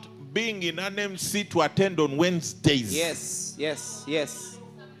about being in an MC to attend on Wednesdays. Yes, yes, yes.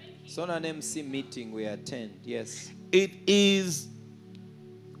 It's not an MC meeting we attend. Yes. It is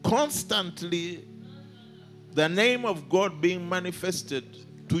constantly the name of God being manifested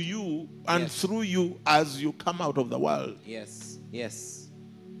to you and through you as you come out of the world. Yes, yes.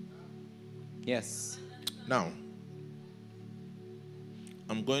 Yes. Now,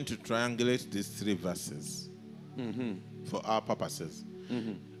 I'm going to triangulate these three verses for our purposes.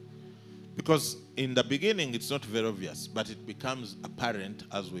 Because in the beginning, it's not very obvious, but it becomes apparent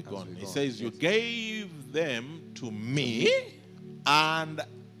as we go on. He says, you gave them to me, and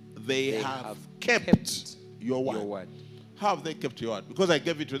they have kept your word. How have they kept your word? Because I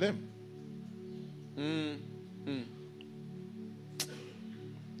gave it to them.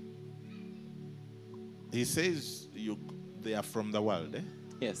 He says they are from the world, eh?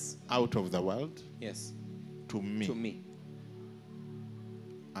 Yes. Out of the world. Yes. To me. To me.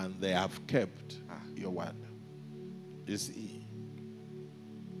 And they have kept your word. You see,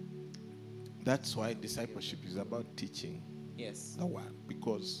 that's why discipleship is about teaching the word.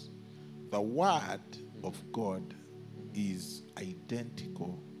 Because the word of God is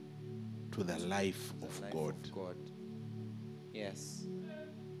identical to the life of God. Yes.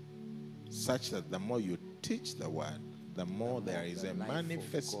 Such that the more you teach the word, the more there is a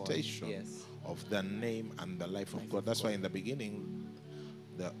manifestation of the name and the life of God. That's why in the beginning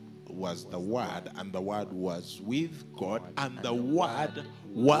was the word, and the word was with God, and the word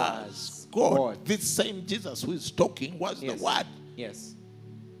was God. This same Jesus who is talking was the word. Yes.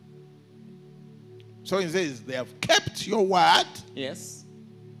 So he says, they have kept your word. Yes.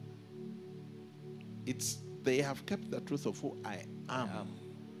 They have kept the truth of who I am.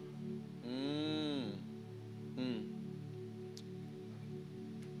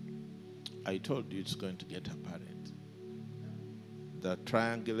 I told you it's going to get apparent. The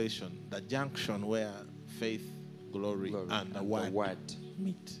triangulation, the junction where faith, glory and the word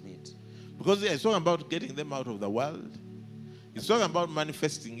meet. Because he's talking about getting them out of the world. He's talking about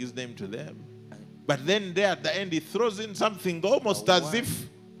manifesting his name to them. But then there at the end, he throws in something almost as if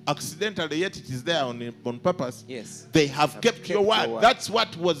accidentally, yet it is there on purpose. Yes. They have kept your word. That's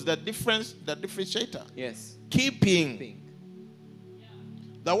what was the difference, the differentiator. Yes. Keeping.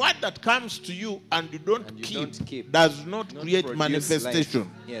 The word that comes to you and you don't keep does not create manifestation.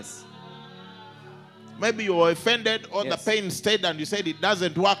 Life. Yes. Maybe you were offended or the pain stayed and you said it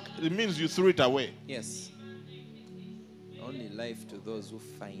doesn't work. It means you threw it away. Yes. Only life to those who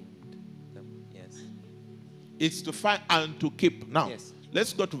find them. Yes. It's to find and to keep. Now,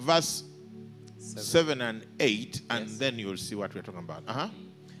 let's go to verse 7 and 8 and then you'll see what we're talking about.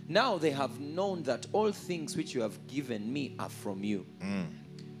 Now they have known that all things which you have given me are from you.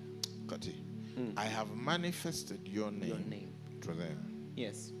 I have manifested your name to them.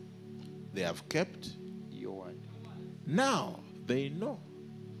 Yes. They have kept your word. Now they know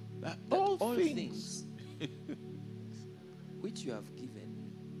that all things which you have given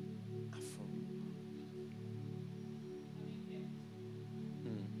me are from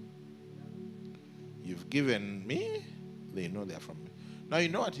you. You've given me, they know they are from me. Now you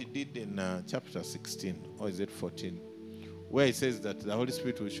know what he did in chapter 16, or is it 14? Where he says that the Holy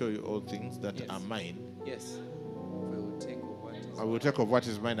Spirit will show you all things that are mine. Yes. I will take of what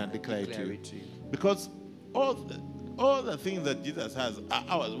is mine and declare it to you. Because all the things that Jesus has are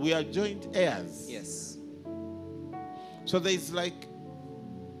ours. We are joint heirs. Yes. So there is like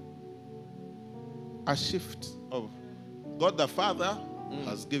a shift of God the Father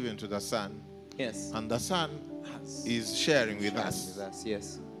has given to the Son. Yes. And the Son is sharing with us.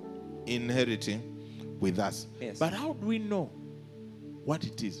 Yes. Inheriting with us. Yes. But how do we know what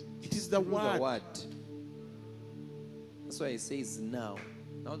it is? It is the word. The word. That's why it says now.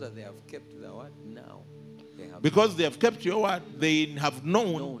 Now that they have kept the word, now they have. Because they have kept your word, they have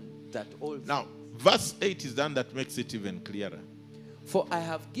known that all. Now, verse 8 is done that makes it even clearer. For I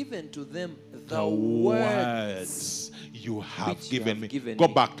have given to them the words you have given me. Go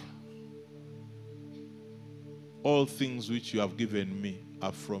back. All things which you have given me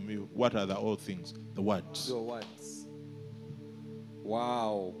are from you. What are the all things? The words. Your words.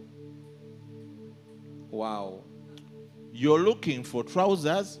 Wow. Wow. You're looking for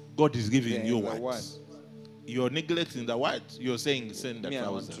trousers, God is giving you words. Word. You're neglecting the words, you're saying send the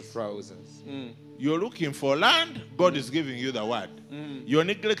trousers. Trousers. You're looking for land, God is giving you the word. You're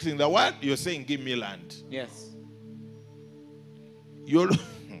neglecting the word, you're saying give me land. Yes.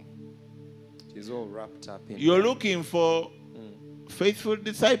 It's all wrapped up in. You're looking for faithful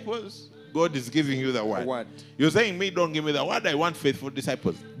disciples, God is giving you the word. You're saying me, don't give me the word, I want faithful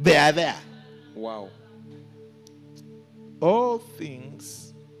disciples. They are there. Wow. All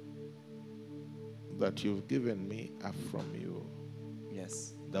things that you've given me are from you.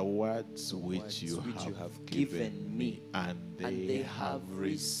 Yes. The words which you have given me, and they have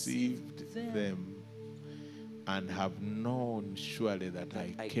received them, and have known surely that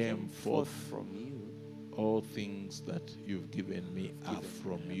I came forth from you. All things that you've given me are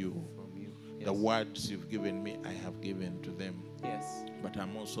from you. Yes. The words you've given me, I have given to them. Yes. But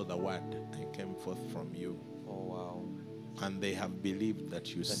I'm also the word. I came forth from you. Oh, wow. And they have believed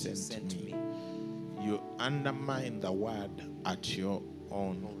that you sent me. You undermine the word at your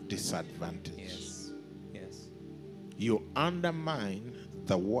own disadvantage. Yes. Yes. You undermine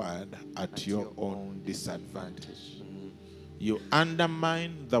the word at your own disadvantage. You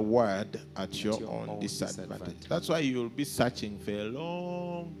undermine the word at your own disadvantage. That's why you'll be searching for a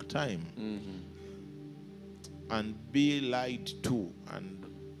long time and be lied to and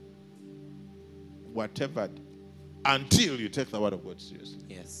whatever until you take the word of God seriously.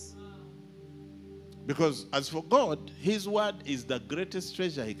 Yes. Because as for God, his word is the greatest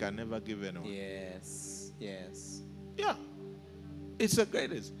treasure he can ever give anyone. Yes. Yes. Yeah. It's the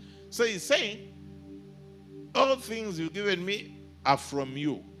greatest. So he's saying, all things you've given me are from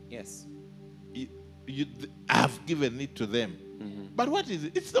you. Yes. I have given it to them. But what is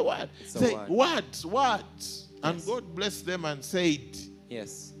it? It's the word. It's the word. Words. And God blessed them and said,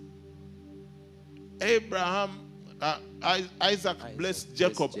 yes. Abraham, Isaac blessed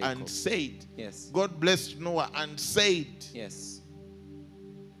Jacob and said, yes. God blessed Noah and said, yes.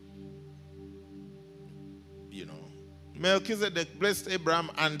 You know, Melchizedek blessed Abraham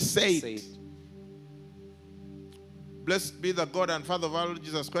and said, blessed be the God and Father of our Lord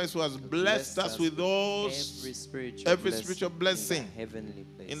Jesus Christ, who has blessed us with those every spiritual blessing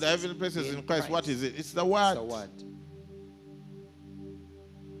in the heavenly places in Christ. What is it? It's the word. The word.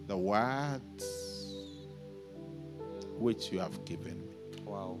 The words which you have given me.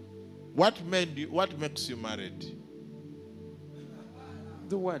 Wow. What makes you married?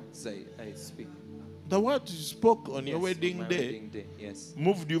 The words I speak. The words you spoke on your Yes, wedding on my day wedding day. Yes.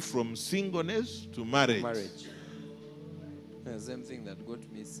 moved you from singleness to marriage. Marriage. The same thing that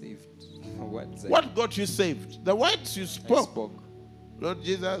got me saved. Words What got you saved? The words you I spoke. spoke. Lord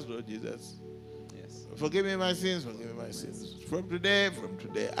Jesus, Lord Jesus. Yes. Forgive me my sins, forgive me my sins. From today,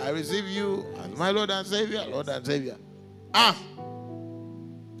 I receive you as my Lord and Savior, Lord and Savior.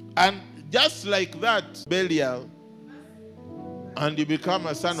 And just like that, Belial, and you become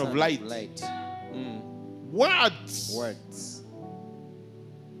a son of light. Words. Words.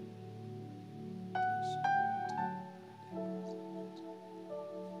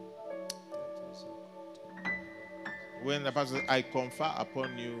 When the pastor says, I confer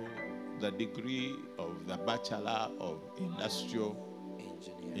upon you the degree of the Bachelor of Industrial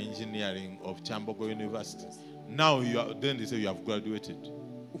Engineering of Chambogo University. Now then they say you have graduated.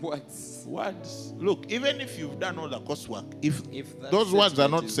 Words. Words. Look, even if you've done all the coursework, if that those words are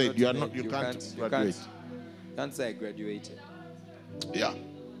not statement is said, not you are made, not. You can't graduate. Can't say I graduated. Yeah.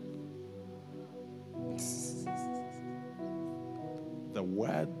 The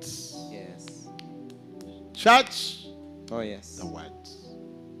words. Yes. Church. Oh yes. The words.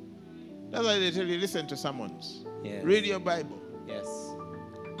 That's why they tell you, listen to sermons. Yes. Read your Bible. Yes.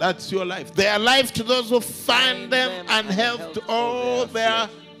 That's your life. They are life to those who find them and health to all their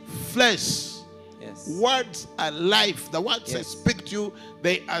flesh. Yes. Words are life. The words I Yes. speak to you,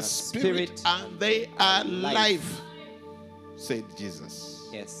 they are spirit and they are life. Said Jesus.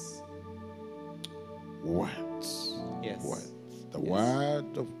 Yes. Words. Yes. Words. The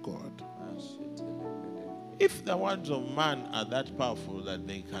word of God. If the words of man are that powerful that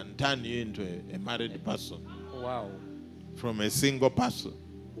they can turn you into a married person, Wow. from a single person,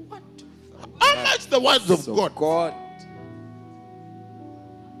 What? how much the words of God? God.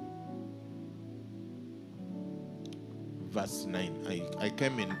 Verse 9. I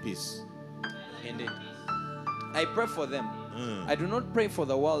came in peace. Indeed. I pray for them. I do not pray for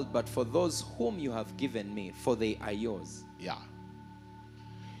the world, but for those whom you have given me, for they are yours. Yeah.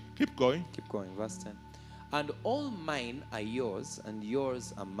 Keep going. Keep going, verse 10. And all mine are yours, and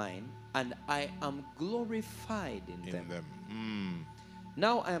yours are mine, and I am glorified in them.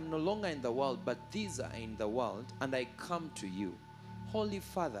 Now I am no longer in the world, but these are in the world, and I come to you. Holy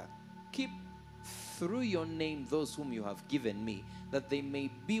Father, keep through your name those whom you have given me, that they may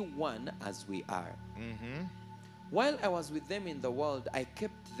be one as we are. While I was with them in the world, I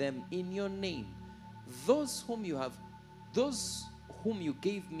kept them in your name. Those whom you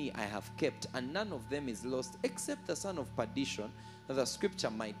gave me I have kept, and none of them is lost except the son of perdition, that the scripture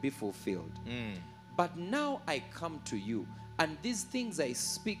might be fulfilled. But now I come to you, and these things I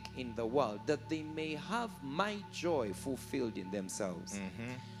speak in the world, that they may have my joy fulfilled in themselves.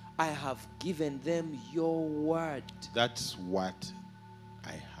 I have given them your word. That's what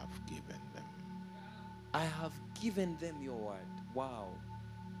I have given them. I have given them your word. Wow.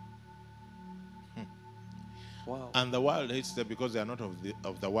 Wow. And the world hates them because they are not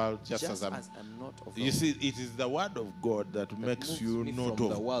of the world, just as I'm not of the You see, it is the word of God that makes moves you me not from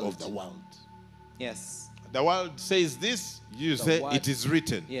of the world. of the world. Yes. The world says this, you The say word- it is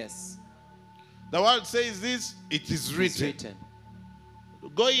written. Yes. The world says this, it is written. It's written.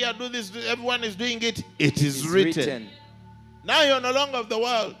 Go here, do this, everyone is doing it, it is It's written. Now you're no longer of the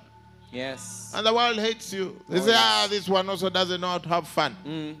world. Yes. And the world hates you. They Oh, say, yes. this one also doesn't know how to have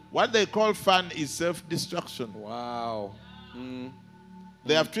fun. What they call fun is self-destruction. Wow.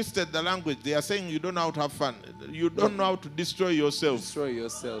 They have twisted the language. They are saying you don't know how to have fun. You don't know how to destroy yourself. Destroy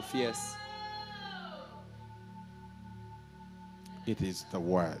yourself. Yes. It is the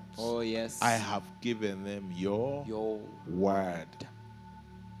word. Oh, yes. I have given them your word.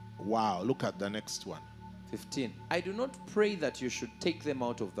 Wow. Look at the next one. 15. I do not pray that you should take them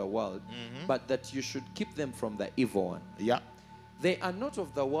out of the world, but that you should keep them from the evil one. Yeah. They are not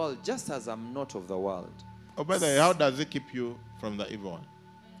of the world, just as I'm not of the world. Oh, by the way, how does it keep you from the evil one?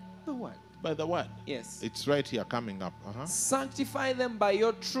 The word. By the word. Yes. It's right here coming up. Sanctify them by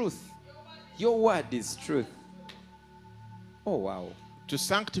your truth. Your word is truth. Oh, wow. To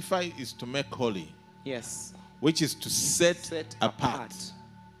sanctify is to make holy. Yes. Which is to set apart.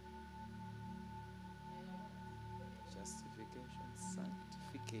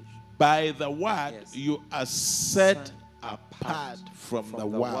 Sanctification. By the word, Yes. you are set apart from the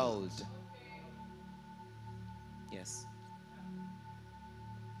world. Yes.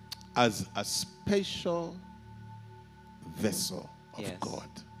 As a special vessel of Yes. God.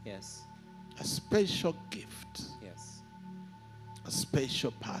 Yes. A special gift. Yes. A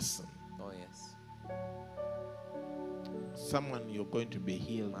special person. Oh, yes. Someone, you're going to be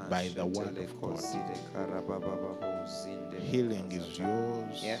healed by the word of God. Healing is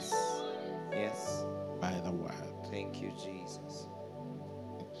yours. Yes. Yes. By the word. Thank you, Jesus.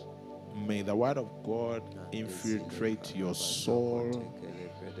 May the word of God infiltrate your soul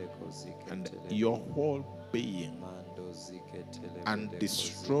and your whole being and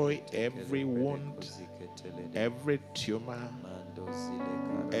destroy every wound, every tumor,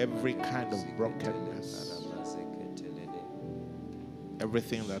 every kind of brokenness,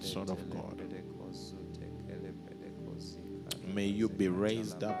 everything that's not of God. May you be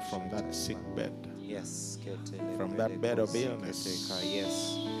raised up from that sick bed, from that bed of illness.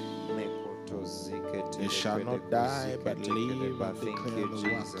 You shall not die but live and declare the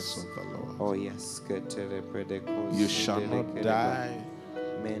works of the Lord. Oh yes. You shall not die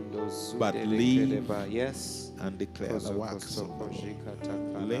but live yes. and declare the works of the Lord.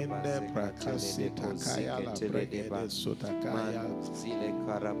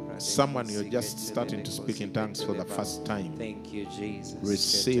 Someone, you're just starting to speak in tongues for the first time. Thank you, Jesus.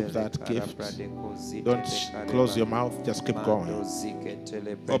 Receive that gift. Don't close your mouth, just keep going.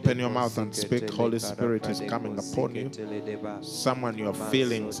 Open your mouth and speak. Holy Spirit is coming upon you. Someone, you're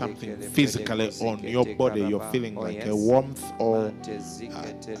feeling something physically on your body. You're feeling like a warmth or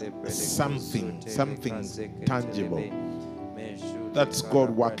something tangible. That's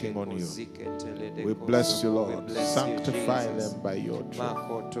God working on you. We bless you, Lord. Sanctify them by your truth.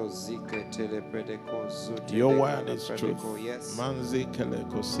 Your word is truth.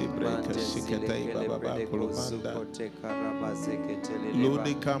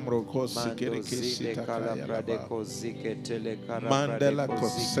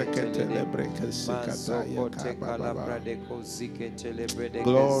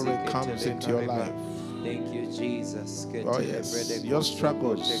 Glory comes into your life. Thank you, Jesus. Oh yes, your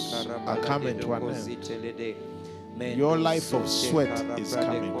struggles are coming to an end. Your life of sweat is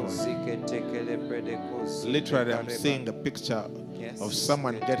coming to an end. Literally, I'm seeing a picture of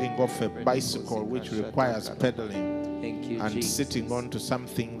someone getting off a bicycle which requires pedaling and sitting onto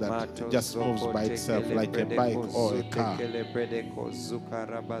something that just moves by itself like a bike or a car.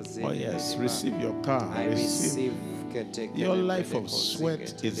 Oh yes, receive your car. Receive. Your life of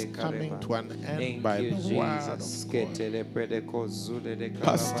sweat is coming to an end by the word of God.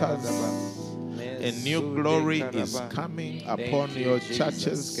 Pastors, a new glory is coming upon your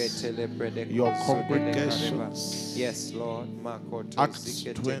churches, your congregations. Yes, Lord. Acts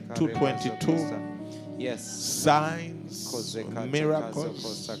 2:22. Yes. Signs,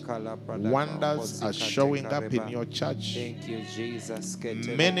 miracles, wonders are showing up in your church. Thank you, Jesus.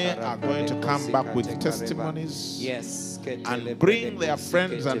 Many are going to come back with testimonies, yes, and bring their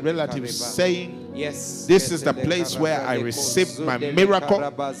friends and relatives saying, yes, this is the place where I received my miracle.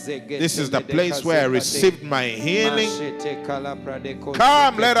 This is the place where I received my healing.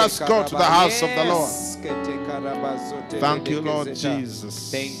 Come, let us go to the house of the Lord. Thank you, Lord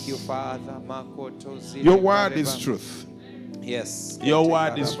Jesus. Thank you, Father. Your word is truth. Yes. Your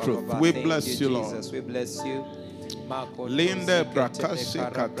word is truth. We bless you, Lord. We bless you. Linde brakasi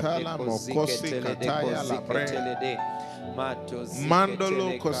katala mokosi kataya labre.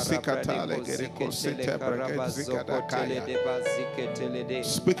 Mandolo kosikatale gerikosite brakazikadakaya.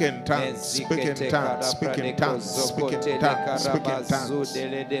 Speak in tongues, speak in tongues, speak in tongues, speak in tongues, speak in tongues.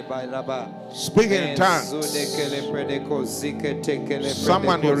 Speak in tongues.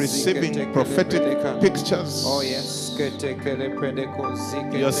 Someone, you're receiving prophetic pictures. Oh yes.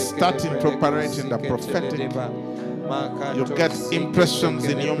 You're starting to operate in the prophetic. You get impressions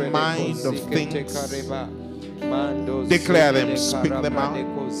in your mind of things. Declare them, speak them out.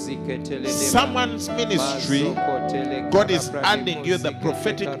 Someone's ministry, God is adding you the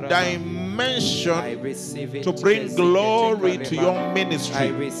prophetic dimension to bring glory to your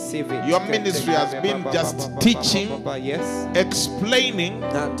ministry. Your ministry has been just teaching, explaining,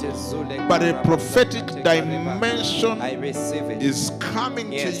 but a prophetic dimension is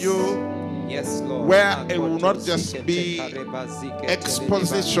coming to you. Yes, Lord. Where it will not just be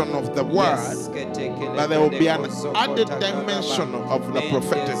exposition of the word, but there will be an added dimension of the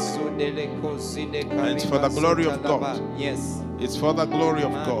prophetic. And it's for the glory of God. Yes. It's for the glory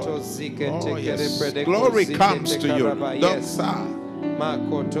of God. Oh yes. Glory comes to you. Don't sigh.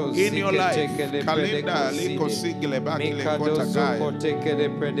 In your life, Kalinda liko sigile bakile kotakaya.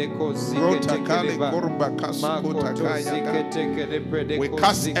 Rotakale kurba kasukotakaya. We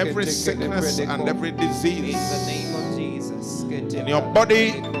cast every sickness and every disease in the name of Jesus. In your body,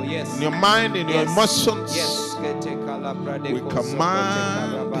 in your mind, in your emotions. We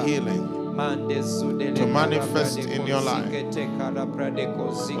command healing. to manifest in your life.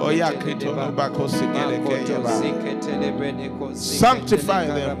 Sanctify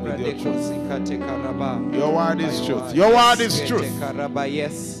them with your truth. Your word is truth. Your word is truth.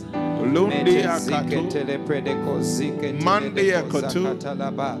 Lundi akatu, mandi akutu,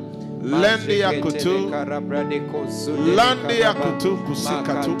 lendi akutu, landi akutu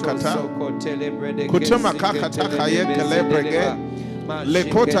kusikatu kata, kutuma kakata kayekele brege,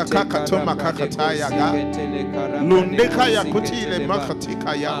 lekota kakatuma kakata yaga, lundika yakuti le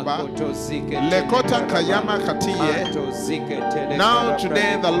makatika yamba, lekota kayama katiye. Now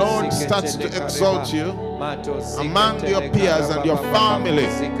today the Lord starts to exalt you among your peers and your family.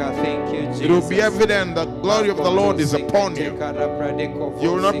 It will be evident the glory of the Lord is upon you.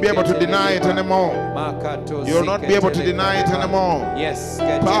 You will not be able to deny it anymore. You will not be able to deny it anymore.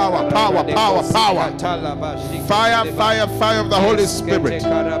 Power, power, power, power. Fire, fire, fire of the Holy Spirit.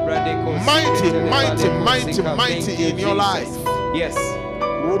 Mighty, mighty, mighty, mighty in your life. Yes.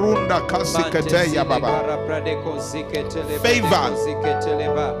 Urunda kasiketeya baba. Favor.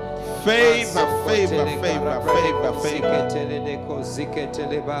 Favor, favor, favor, favor, favor.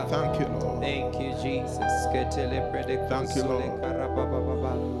 Thank you, Lord. Thank you, Jesus. Thank you, Lord.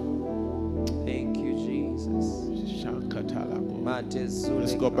 Thank you, Jesus.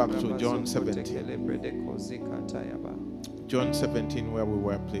 Let's go back to John 17. John 17, where we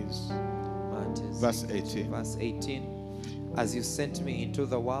were, please. Verse 18. Verse 18. As you sent me into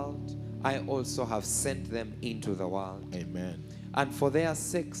the world, I also have sent them into the world. Amen. And for their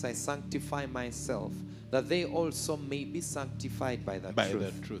sakes I sanctify myself, that they also may be sanctified by the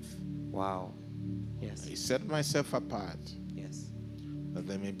truth. Wow. Yes. I set myself apart. Yes. That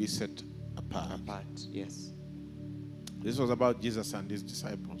they may be set apart. Yes. This was about Jesus and his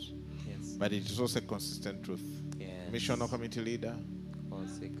disciples. Yes. But it is also a consistent truth. Yes. Missional committee leader,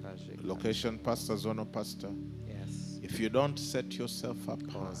 location pastor, zonal pastor. Yes. If you don't set yourself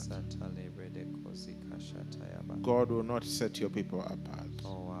apart, God will not set your people apart.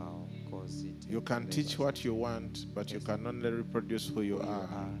 Oh, wow. You can teach what you want, but you can only reproduce who you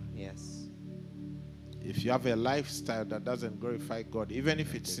are. Yes. If you have a lifestyle that doesn't glorify God, even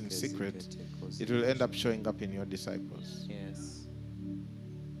if it's in secret, it will end up showing up in your disciples. Yes.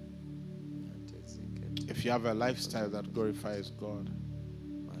 If you have a lifestyle that glorifies God,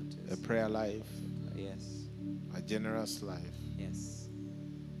 a prayer life, yes, a generous life, yes,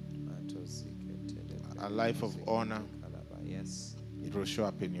 a life of honor, yes, it will show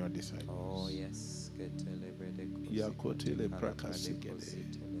up in your disciples. Oh, yes.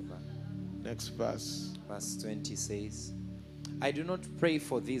 Next verse. Verse 20 says, I do not pray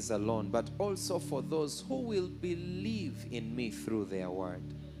for these alone, but also for those who will believe in me through their word.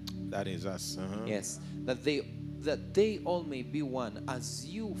 That is us. Yes, that they all may be one, as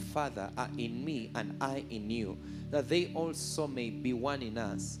you, Father, are in me and I in you, that they also may be one in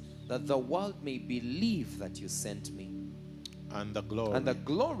us, that the world may believe that you sent me. And the glory. And the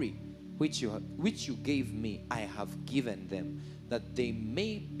glory which you gave me, I have given them, that they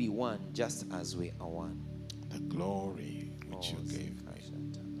may be one just as we are one. The glory which you gave me.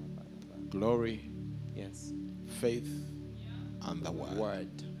 Glory, yes, faith, and the word.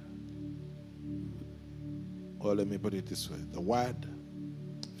 Word. Or let me put it this way. The word,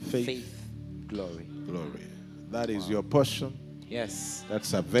 faith, glory. Glory. That is your portion. Yes.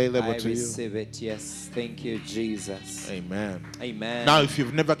 That's available to you. I receive it. Yes. Thank you, Jesus. Amen. Amen. Now, if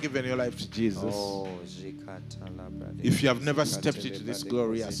you've never given your life to Jesus, if you have never stepped into this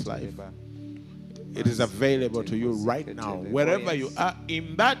glorious life, it is available to you right now, wherever you are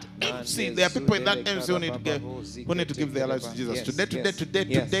in that MC. There are people in that MC who need to give their lives to Jesus.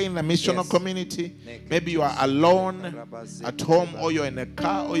 Today in the missional community, maybe you are alone at home, or you're in a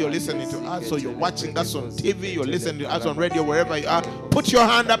car, or you're listening to us, or you're watching us on TV, you're listening to us on radio, wherever you are. Put your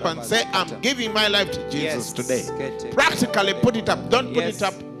hand up and say, I'm giving my life to Jesus today. Practically put it up. Don't put it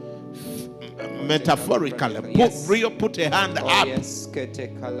up metaphorically. Put a hand up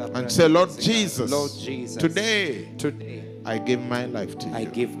and say, Lord Jesus, today I give my life to you. I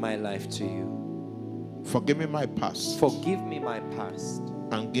give my life to you. Forgive me my past. Forgive me my past.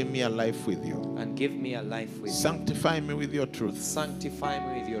 And give me a life with you. And give me a life with you. Sanctify me with your truth. Sanctify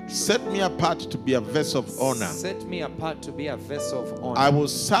me with your truth. Set me apart to be a vessel of honor. Set me apart to be a vessel of honor. I will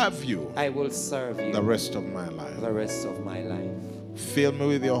serve you. I will serve you. The rest of my life. The rest of my life. Fill me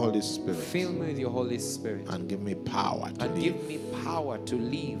with your Holy Spirit. Fill me with your Holy Spirit. And give me power to live. And give me power to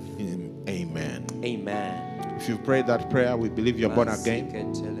live. Amen. Amen. If you prayed that prayer, we believe you're born again.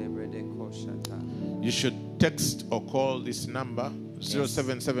 You should text or call this number,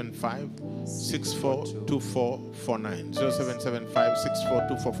 0775 642449. 0775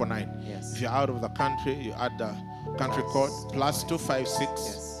 642449. Yes. If you're out of the country, you add the country code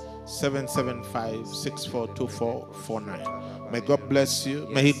 +256 775 642449. May God bless you.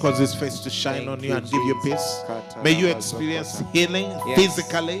 May He cause His face to shine on you and give you peace. May you experience healing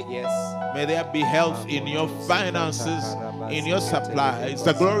physically. Yes. May there be health in your finances, in your supplies.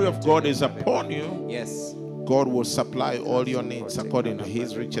 The glory of God is upon you. Yes. God will supply all your needs according to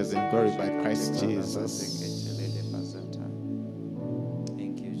His riches in glory by Christ Jesus.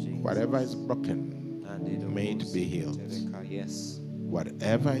 Thank you, Jesus. Whatever is broken, may it be healed. Yes.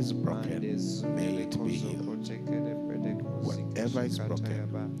 Whatever is broken, may it be healed. Whatever is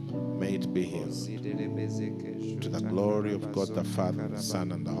broken, may it be healed. To the glory of God the Father, the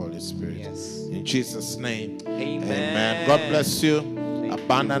Son, and the Holy Spirit. Yes. In Jesus' name, Amen. amen. God bless you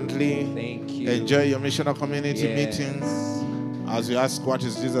abundantly. Thank you. Enjoy your missional community Yes. meetings. As you ask, what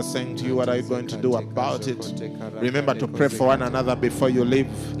is Jesus saying to you? What are you going to do about it? Remember to pray for one another before you leave.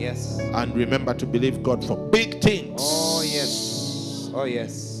 Yes. And remember to believe God for big things. Oh, yes. Oh,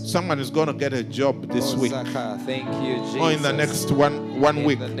 yes. Someone is going to get a job this week. Thank you, Jesus. Or in the next one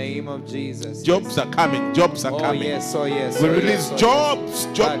week. In the name of Jesus. Jobs are coming. Jobs are coming. Yes, oh yes. We oh release yes, jobs.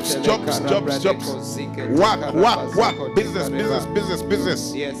 Work.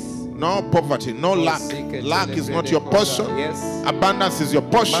 Business. Yes. No poverty, no lack. Lack is not your portion. Yes. Abundance is your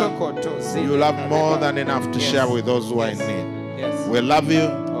portion. You'll have more than enough to share with those who are in need. Yes. We love you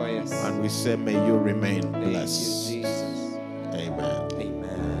Oh yes. and we say, may you remain blessed.